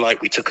Rhythm of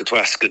Light, we took her to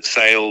Ascot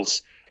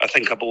sales. I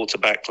think I bought her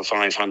back for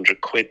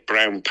 £500.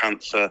 Brown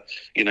Panther,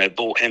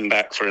 bought him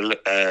back for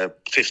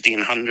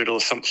 1,500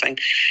 or something.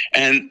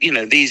 And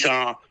these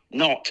are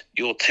not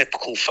your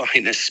typical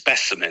finest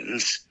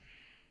specimens,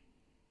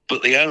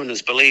 but the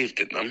owners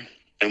believed in them,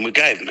 and we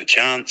gave them a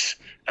chance,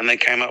 and they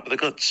came up with the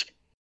goods.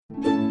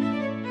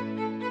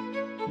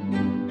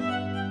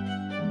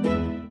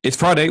 It's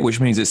Friday, which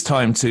means it's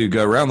time to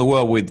go around the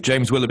world with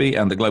James Willoughby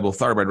and the Global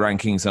Thoroughbred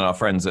Rankings and our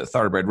friends at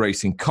Thoroughbred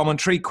Racing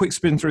Commentary. Quick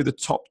spin through the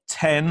top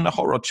 10.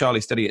 Hot Rod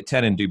Charlie steady at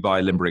 10 in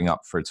Dubai, limbering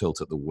up for a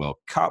tilt at the World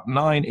Cup.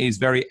 9 is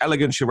Very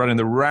Elegant. She'll run in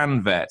the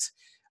Ranvet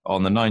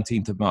on the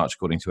 19th of March,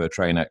 according to her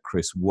trainer,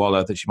 Chris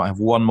Waller, that she might have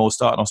one more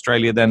start in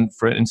Australia then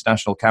for an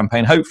international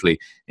campaign, hopefully,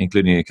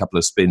 including a couple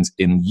of spins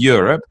in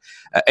Europe.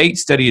 8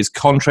 steady is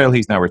Contrail.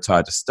 He's now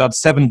retired to stud.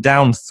 7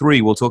 down 3.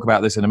 We'll talk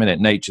about this in a minute.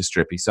 Nature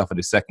Strip. He suffered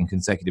his second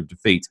consecutive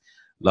defeat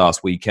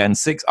last weekend.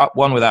 6 up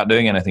 1 without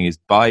doing anything is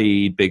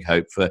Baaeed. Big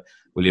hope for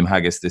William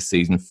Haggis this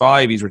season.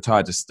 5, he's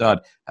retired to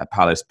stud at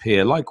Palace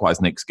Pier. Likewise,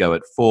 Nick's go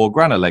at 4.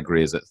 Gran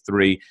Allegri is at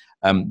 3.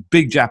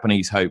 Big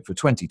Japanese hope for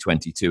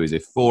 2022 is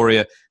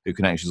Euphoria, who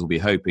Connections will be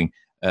hoping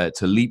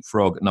to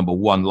leapfrog number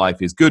 1,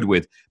 Life is Good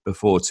with,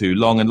 before too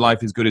long. And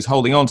Life is Good is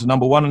holding on to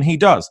number 1, and he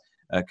does,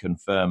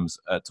 confirms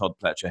Todd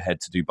Pletcher head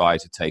to Dubai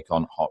to take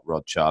on Hot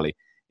Rod Charlie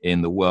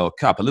in the World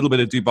Cup. A little bit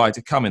of Dubai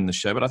to come in the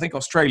show, but I think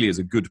Australia is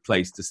a good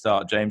place to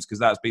start, James, because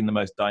that's been the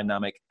most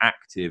dynamic,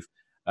 active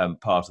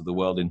part of the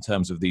world in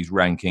terms of these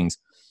rankings,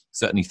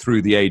 certainly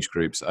through the age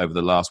groups over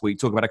the last week.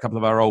 Talk about a couple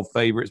of our old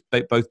favourites,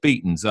 both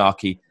beaten,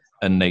 Zaaki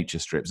and Nature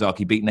Strip.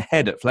 Zaaki beaten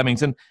ahead at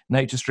Flemington,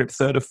 Nature Strip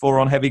 3rd of 4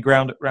 on heavy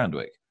ground at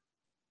Randwick.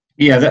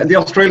 Yeah, the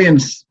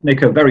Australians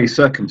make a very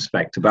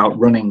circumspect about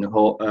running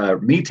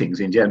meetings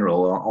in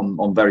general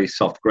on very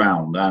soft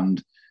ground, and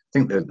I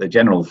think the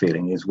general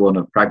feeling is one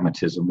of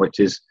pragmatism, which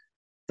is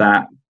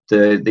that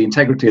the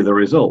integrity of the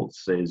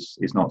results is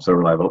not so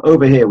reliable.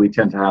 Over here, we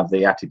tend to have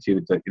the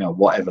attitude that,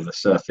 whatever the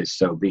surface,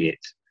 so be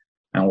it,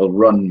 and we'll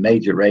run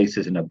major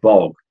races in a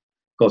bog.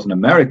 Of course, in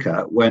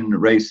America, when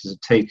races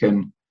are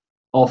taken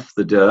off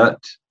the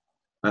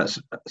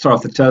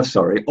off the turf,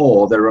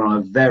 or they're on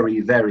a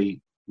very,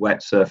 very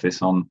wet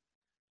surface on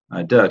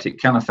dirt, it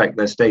can affect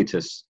their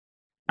status.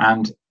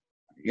 And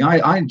Yeah,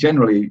 I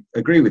generally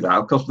agree with that.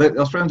 Of course, the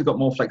Australians have got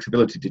more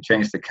flexibility to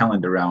change the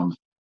calendar around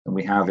than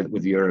we have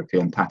with the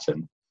European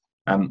pattern.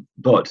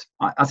 But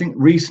I think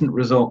recent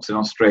results in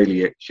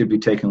Australia should be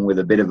taken with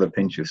a bit of a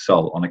pinch of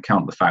salt on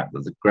account of the fact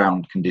that the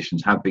ground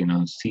conditions have been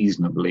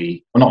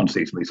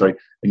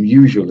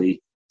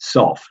unusually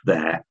soft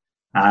there.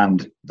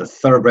 And the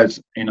thoroughbreds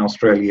in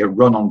Australia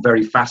run on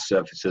very fast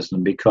surfaces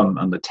and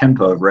the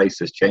tempo of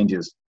races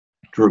changes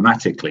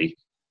dramatically.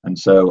 And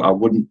so I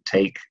wouldn't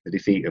take the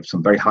defeat of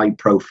some very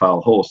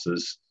high-profile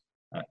horses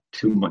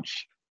too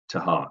much to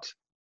heart.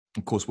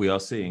 Of course, we are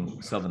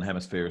seeing Southern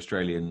Hemisphere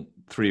Australian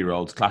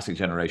 3-year-olds, classic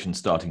generation,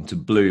 starting to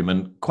bloom,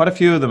 and quite a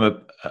few of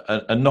them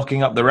are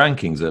knocking up the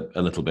rankings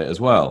a little bit as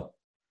well.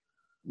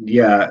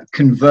 Yeah,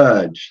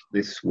 Converge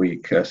this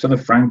week. Son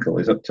of Frankel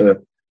is up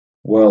to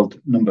world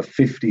number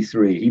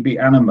 53. He beat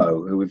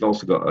Animo, who we've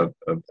also got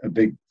a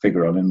big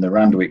figure on in the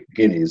Randwick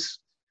Guineas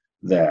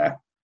there.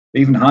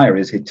 Even higher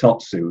is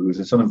Hitotsu, who's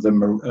the son of the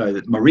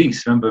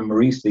Maurice. Remember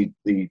Maurice,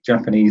 the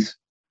Japanese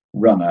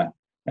runner?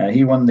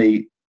 He won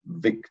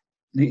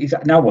he's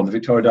now won the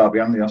Victoria Derby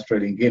and the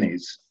Australian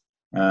Guineas.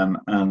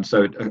 And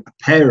so a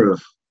pair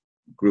of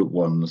Group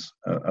 1s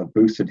have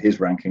boosted his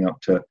ranking up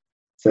to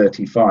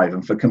 35.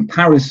 And for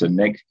comparison,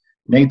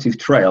 Native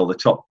Trail, the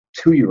top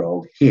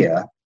 2-year-old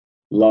here,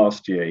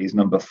 last year, he's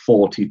number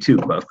 42.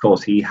 But of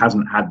course, he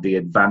hasn't had the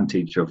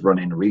advantage of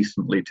running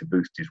recently to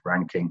boost his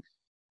ranking.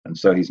 And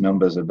so his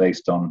numbers are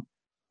based on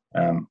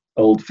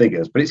old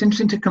figures. But it's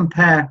interesting to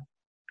compare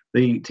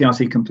the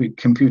TRC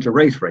computer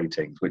race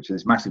ratings, which is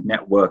this massive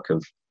network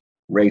of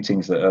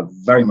ratings that are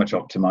very much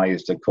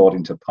optimized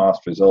according to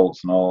past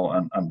results and all,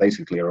 and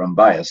basically are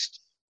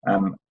unbiased.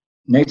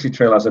 Native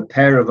Trail has a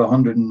pair of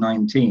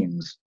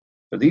 119s,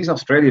 but these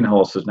Australian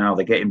horses now,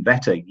 they're getting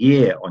better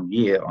year on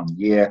year on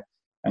year,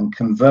 and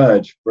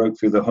Converge broke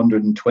through the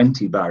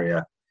 120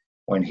 barrier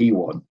when he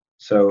won.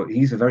 So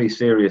he's a very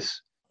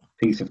serious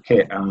piece of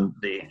kit, and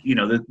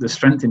the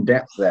strength in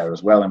depth there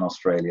as well in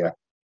Australia.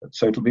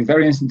 So it'll be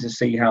very interesting to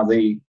see how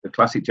the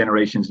classic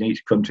generations in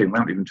each country, and we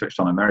haven't even touched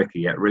on America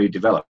yet, really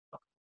develop.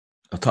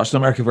 I'll touch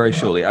on America very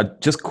shortly.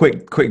 Just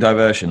quick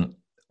diversion.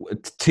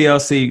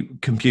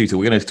 TRC Computer,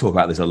 we're going to talk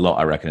about this a lot,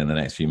 I reckon, in the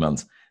next few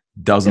months,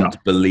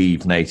 doesn't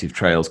believe Native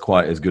Trail's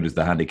quite as good as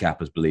the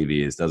handicappers believe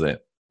he is, does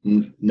it?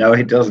 No,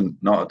 it doesn't.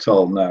 Not at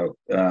all, no.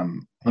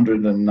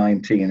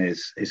 119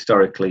 is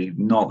historically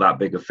not that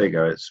big a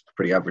figure. It's a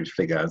pretty average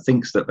figure. It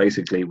thinks that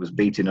basically it was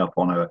beaten up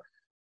on a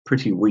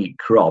pretty weak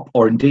crop,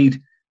 or indeed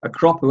a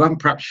crop who haven't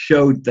perhaps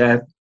showed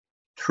their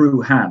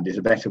true hand is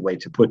a better way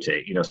to put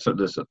it. So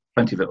there's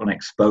plenty of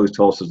unexposed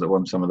horses that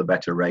won some of the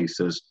better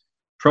races.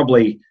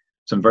 Probably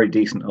some very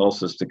decent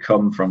horses to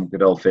come from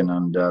Godolphin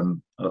and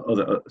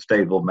other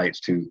stable mates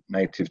to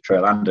Native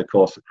Trail, and of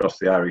course across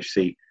the Irish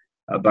Sea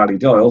at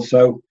Ballydoyle.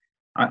 So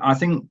I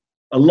think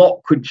a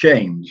lot could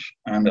change,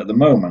 and at the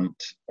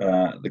moment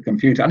the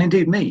computer, and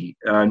indeed me,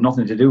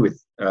 nothing to do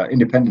with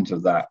independent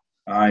of that,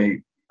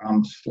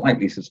 I'm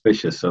slightly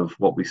suspicious of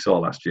what we saw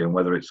last year and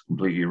whether it's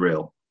completely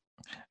real.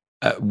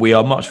 We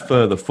are much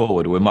further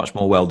forward. We're much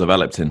more well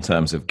developed in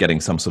terms of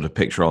getting some sort of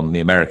picture on the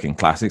American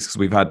classics, because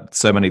we've had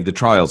so many of the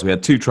trials. We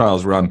had 2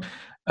 trials run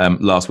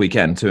last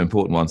weekend, 2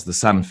 important ones. The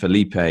San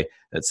Felipe at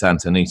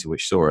Santa Anita,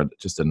 which saw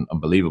just an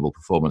unbelievable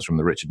performance from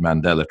the Richard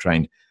Mandela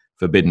trained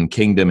Forbidden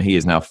Kingdom. He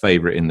is now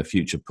favourite in the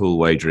future pool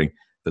wagering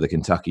for the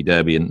Kentucky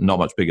Derby, and not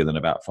much bigger than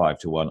about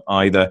 5-1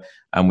 either.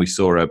 And we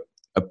saw a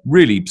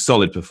really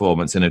solid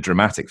performance in a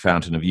dramatic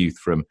fountain of youth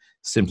from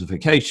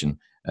Simplification,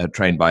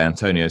 trained by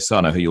Antonio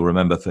Sano, who you'll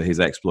remember for his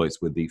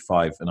exploits with the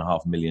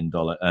 $5.5 million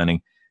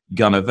earning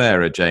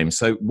Gunnevera, James.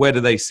 So where do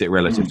they sit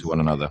relative to one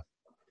another?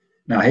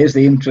 Now, here's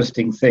the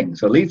interesting thing.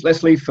 So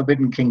let's leave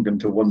Forbidden Kingdom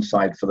to one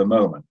side for the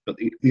moment. But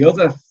the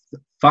other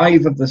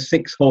 5 of the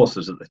 6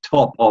 horses at the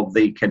top of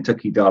the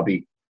Kentucky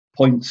Derby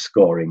point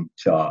scoring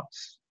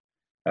charts,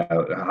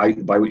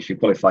 by which you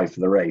qualify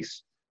for the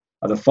race,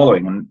 are the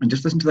following. And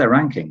just listen to their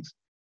rankings.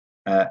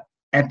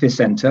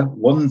 Epicenter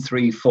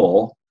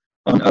 134,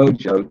 on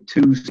Ojo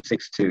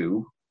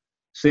 262,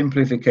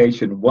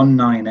 Simplification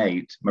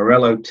 198,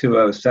 Morello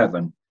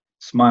 207,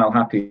 Smile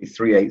Happy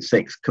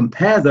 386.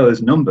 Compare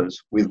those numbers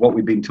with what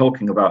we've been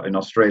talking about in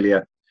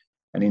Australia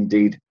and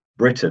indeed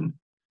Britain.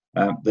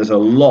 There's a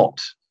lot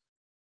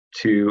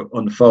to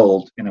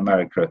unfold in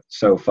America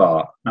so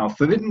far. Now,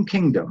 Forbidden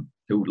Kingdom,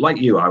 who, like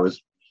you, I was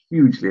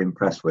hugely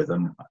impressed with,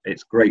 and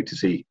it's great to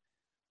see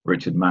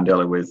Richard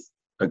Mandela with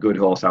a good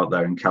horse out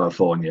there in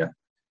California.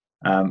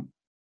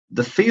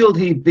 The field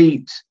he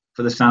beat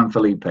for the San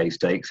Felipe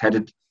Stakes,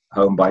 headed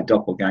home by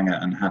Doppelganger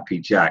and Happy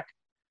Jack,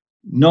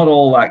 not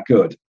all that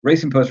good.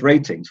 Racing Post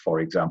Ratings,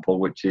 for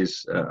example, which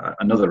is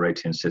another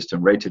rating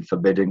system, rated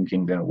Forbidden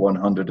Kingdom at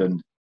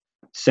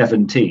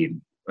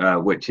 117,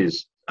 which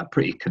is a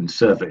pretty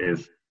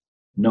conservative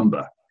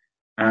number.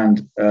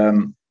 And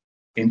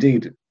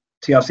indeed,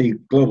 TRC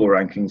global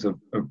rankings are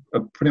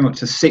pretty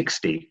much a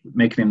 60,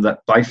 making him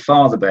by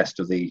far the best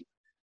of the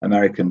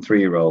American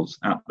 3-year-olds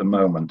at the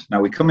moment.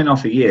 Now, we're coming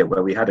off a year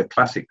where we had a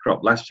classic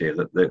crop last year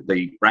that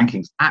the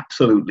rankings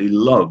absolutely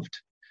loved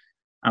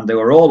and they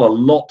were all a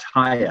lot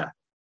higher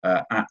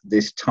at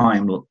this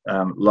time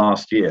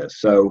last year.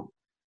 So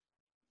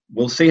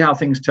we'll see how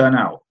things turn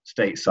out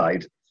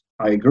stateside.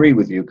 I agree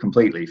with you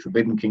completely.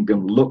 Forbidden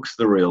Kingdom looks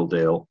the real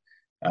deal.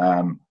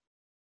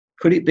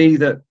 Could it be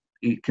that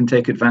it can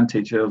take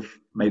advantage of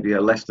maybe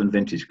a less than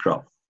vintage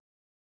crop?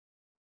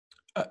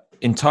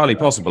 Entirely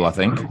possible, I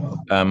think.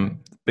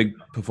 Big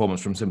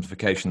performance from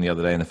Simplification the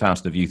other day in the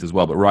Fountain of Youth as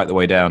well, but right the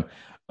way down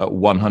at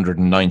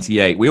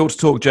 198. We ought to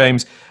talk,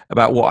 James,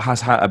 about what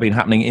has been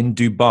happening in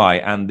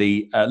Dubai and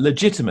the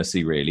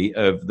legitimacy, really,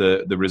 of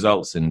the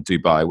results in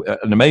Dubai.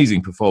 An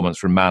amazing performance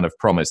from Man of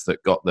Promise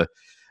that got the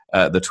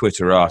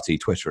Twitterati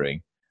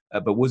twittering.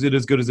 But was it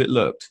as good as it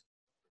looked?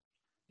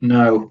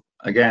 No.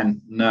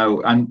 Again,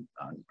 no. And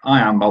I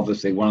am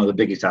obviously one of the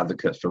biggest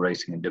advocates for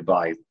racing in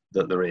Dubai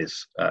that there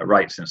is,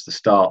 right since the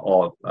start,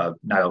 or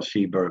Nail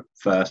Sheba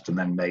first and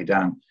then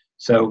Meydan.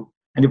 So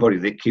anybody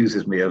that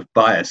accuses me of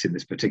bias in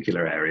this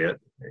particular area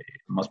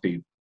must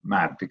be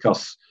mad,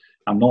 because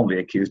I'm normally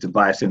accused of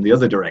bias in the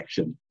other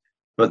direction.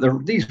 But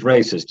these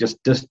races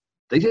just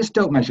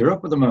don't measure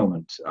up at the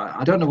moment.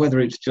 I don't know whether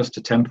it's just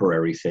a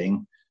temporary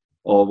thing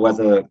or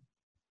whether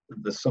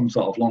there's some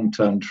sort of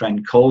long-term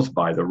trend caused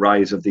by the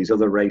rise of these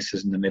other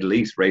races in the Middle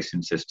East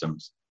racing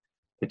systems,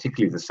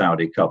 particularly the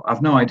Saudi Cup.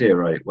 I've no idea,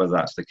 right, whether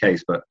that's the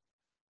case, but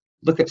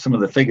look at some of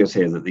the figures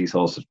here that these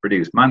horses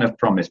produce. Man of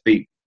Promise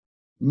beat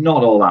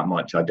not all that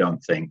much, I don't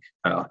think.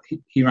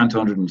 He ran to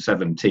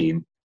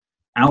 117.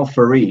 Al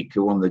Farik,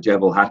 who won the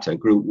Jebel Hatta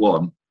Group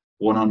 1,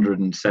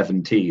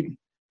 117.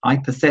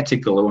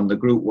 Hypothetical, who won the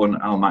Group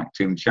 1 Al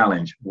Maktoum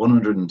Challenge,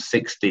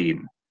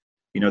 116.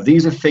 You know,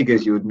 these are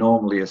figures you would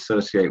normally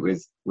associate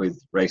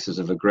with races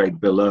of a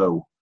grade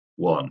below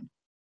 1.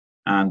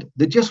 And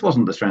there just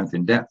wasn't the strength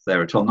in depth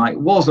there at all. Now,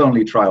 it was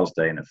only trials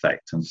day in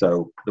effect, and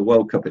so the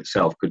World Cup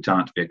itself could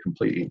turn out to be a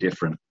completely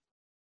different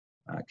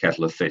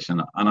kettle of fish,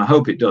 and I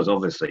hope it does,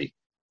 obviously.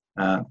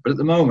 But at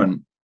the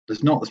moment,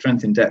 there's not the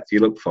strength in depth you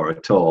look for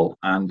at all,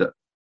 and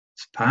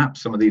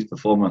perhaps some of these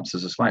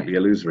performances are slightly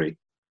illusory.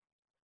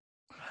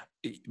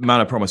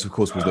 Man of Promise, of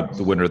course, was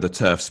the winner of the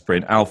turf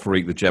sprint. Al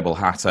Farik, the Jebel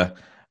Hatta.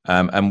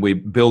 And we're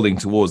building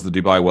towards the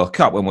Dubai World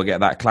Cup when we'll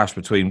get that clash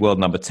between world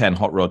number 10,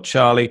 Hot Rod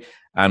Charlie,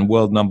 and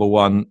world number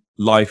 1,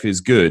 Life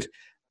is Good.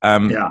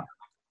 Yeah.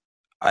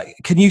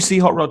 Can you see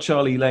Hot Rod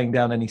Charlie laying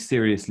down any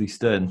seriously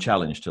stern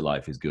challenge to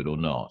Life is Good or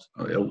not?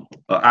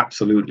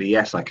 Absolutely,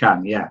 yes, I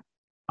can, yeah.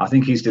 I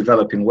think he's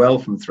developing well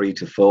from 3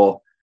 to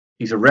 4.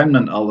 He's a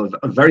remnant of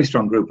a very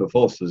strong group of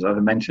horses, as I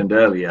mentioned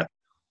earlier.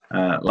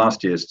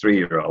 Last year's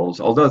 3-year-olds,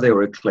 although they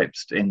were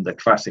eclipsed in the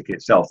Classic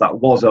itself, that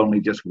was only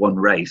just one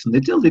race, and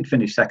they still did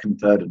finish 2nd,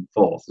 3rd and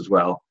 4th as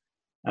well.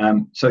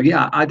 So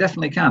yeah, I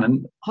definitely can.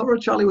 And Hot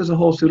Rod Charlie was a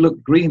horse who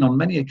looked green on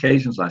many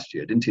occasions last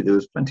year, didn't he? There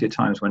was plenty of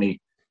times when he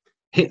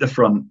hit the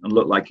front and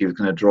looked like he was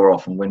going to draw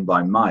off and win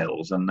by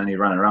miles, and then he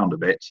ran around a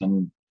bit,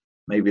 and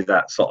maybe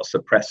that sort of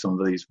suppressed some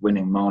of these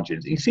winning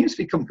margins. He seems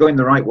to be going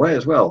the right way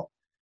as well,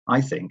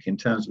 I think, in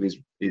terms of his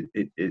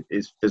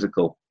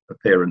physical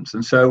appearance.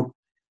 And so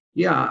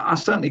yeah, I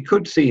certainly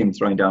could see him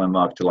throwing down a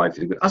mark to Life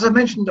is Good. As I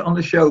mentioned on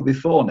the show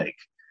before, Nick,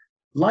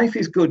 Life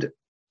is Good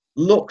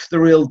looks the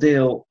real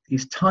deal.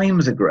 His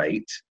times are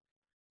great.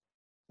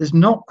 There's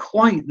not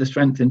quite the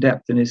strength and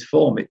depth in his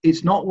form.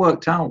 It's not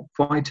worked out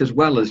quite as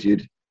well as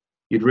you'd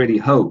really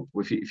hope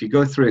if you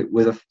go through it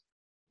with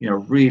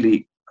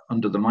really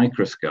under the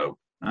microscope.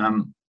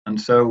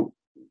 And so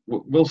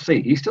we'll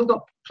see. He's still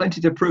got plenty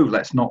to prove.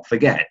 Let's not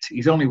forget.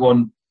 He's only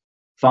won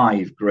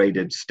 5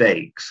 graded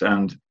stakes,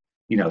 and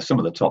some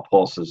of the top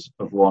horses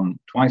have won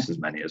twice as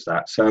many as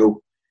that. So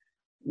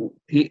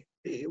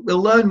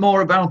we'll learn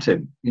more about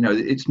him.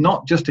 It's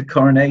not just a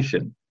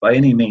coronation by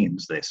any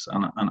means, this.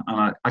 And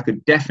I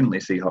could definitely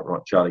see Hot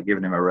Rod Charlie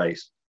giving him a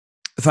race.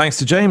 Thanks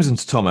to James and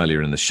to Tom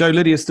earlier in the show.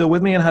 Lydia's still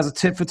with me and has a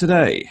tip for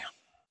today.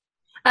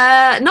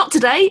 Not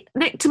today,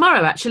 Nick,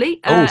 tomorrow, actually.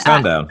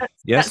 Sandown.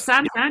 Yes. At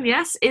Sandown,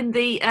 yes, in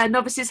the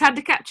Novices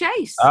Handicap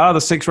Chase. The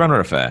 6-runner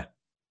affair.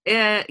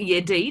 Yeah,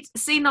 indeed.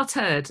 Seen Not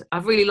Heard.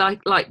 I've really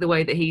like the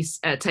way that he's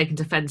taken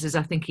to fences.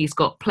 I think he's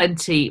got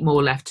plenty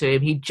more left to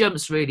him. He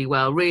jumps really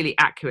well, really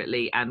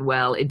accurately and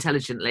well,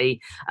 intelligently.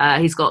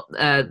 He'll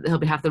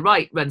have the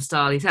right run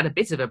style. He's had a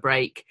bit of a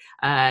break.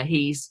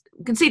 He's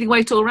conceding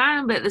weight all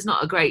round, but there's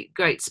not a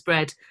great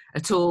spread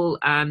at all,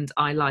 and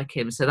I like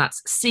him. So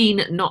that's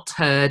Seen Not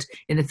Heard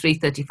in the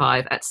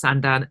 3:35 at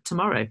Sandown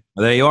tomorrow.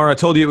 There you are. I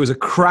told you it was a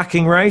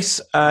cracking race.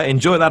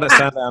 Enjoy that at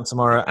Sandown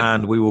tomorrow,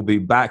 and we will be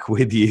back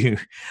with you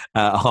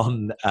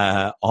on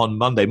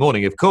Monday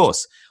morning, of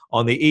course,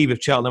 on the eve of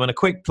Cheltenham. And a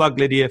quick plug,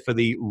 Lydia, for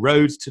the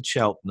Road to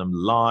Cheltenham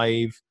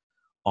live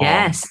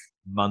on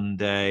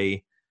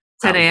Monday.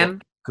 10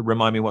 a.m. Could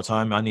remind me what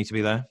time I need to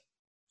be there?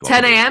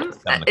 10 a.m.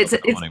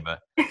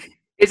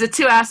 It's a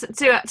 2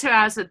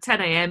 hours at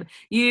 10 a.m.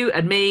 You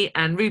and me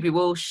and Ruby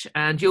Walsh,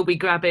 and you'll be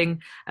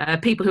grabbing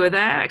people who are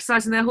there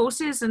exercising their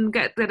horses and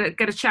get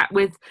a chat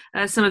with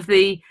some of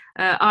the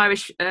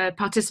Irish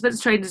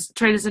participants,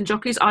 trainers and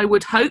jockeys, I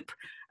would hope.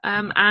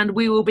 And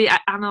we will be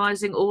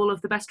analysing all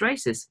of the best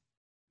races.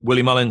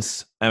 Willie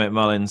Mullins, Emmett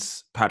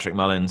Mullins, Patrick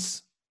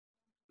Mullins,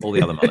 all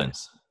the other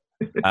Mullins.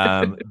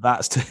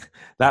 That's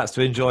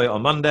to enjoy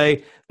on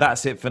Monday.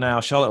 That's it for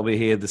now. Charlotte will be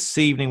here this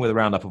evening with a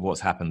roundup of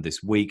what's happened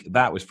this week.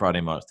 That was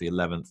Friday, March the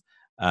 11th.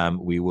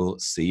 We will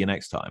see you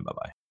next time.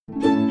 Bye-bye.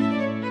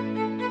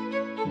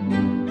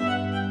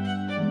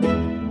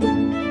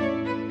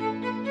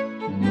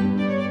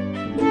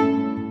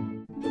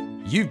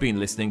 You've been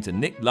listening to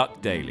Nick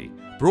Luck Daily,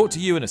 brought to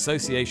you in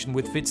association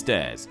with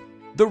FitzDares,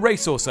 the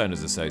Racehorse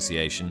Owners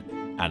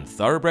Association, and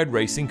Thoroughbred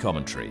Racing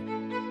Commentary.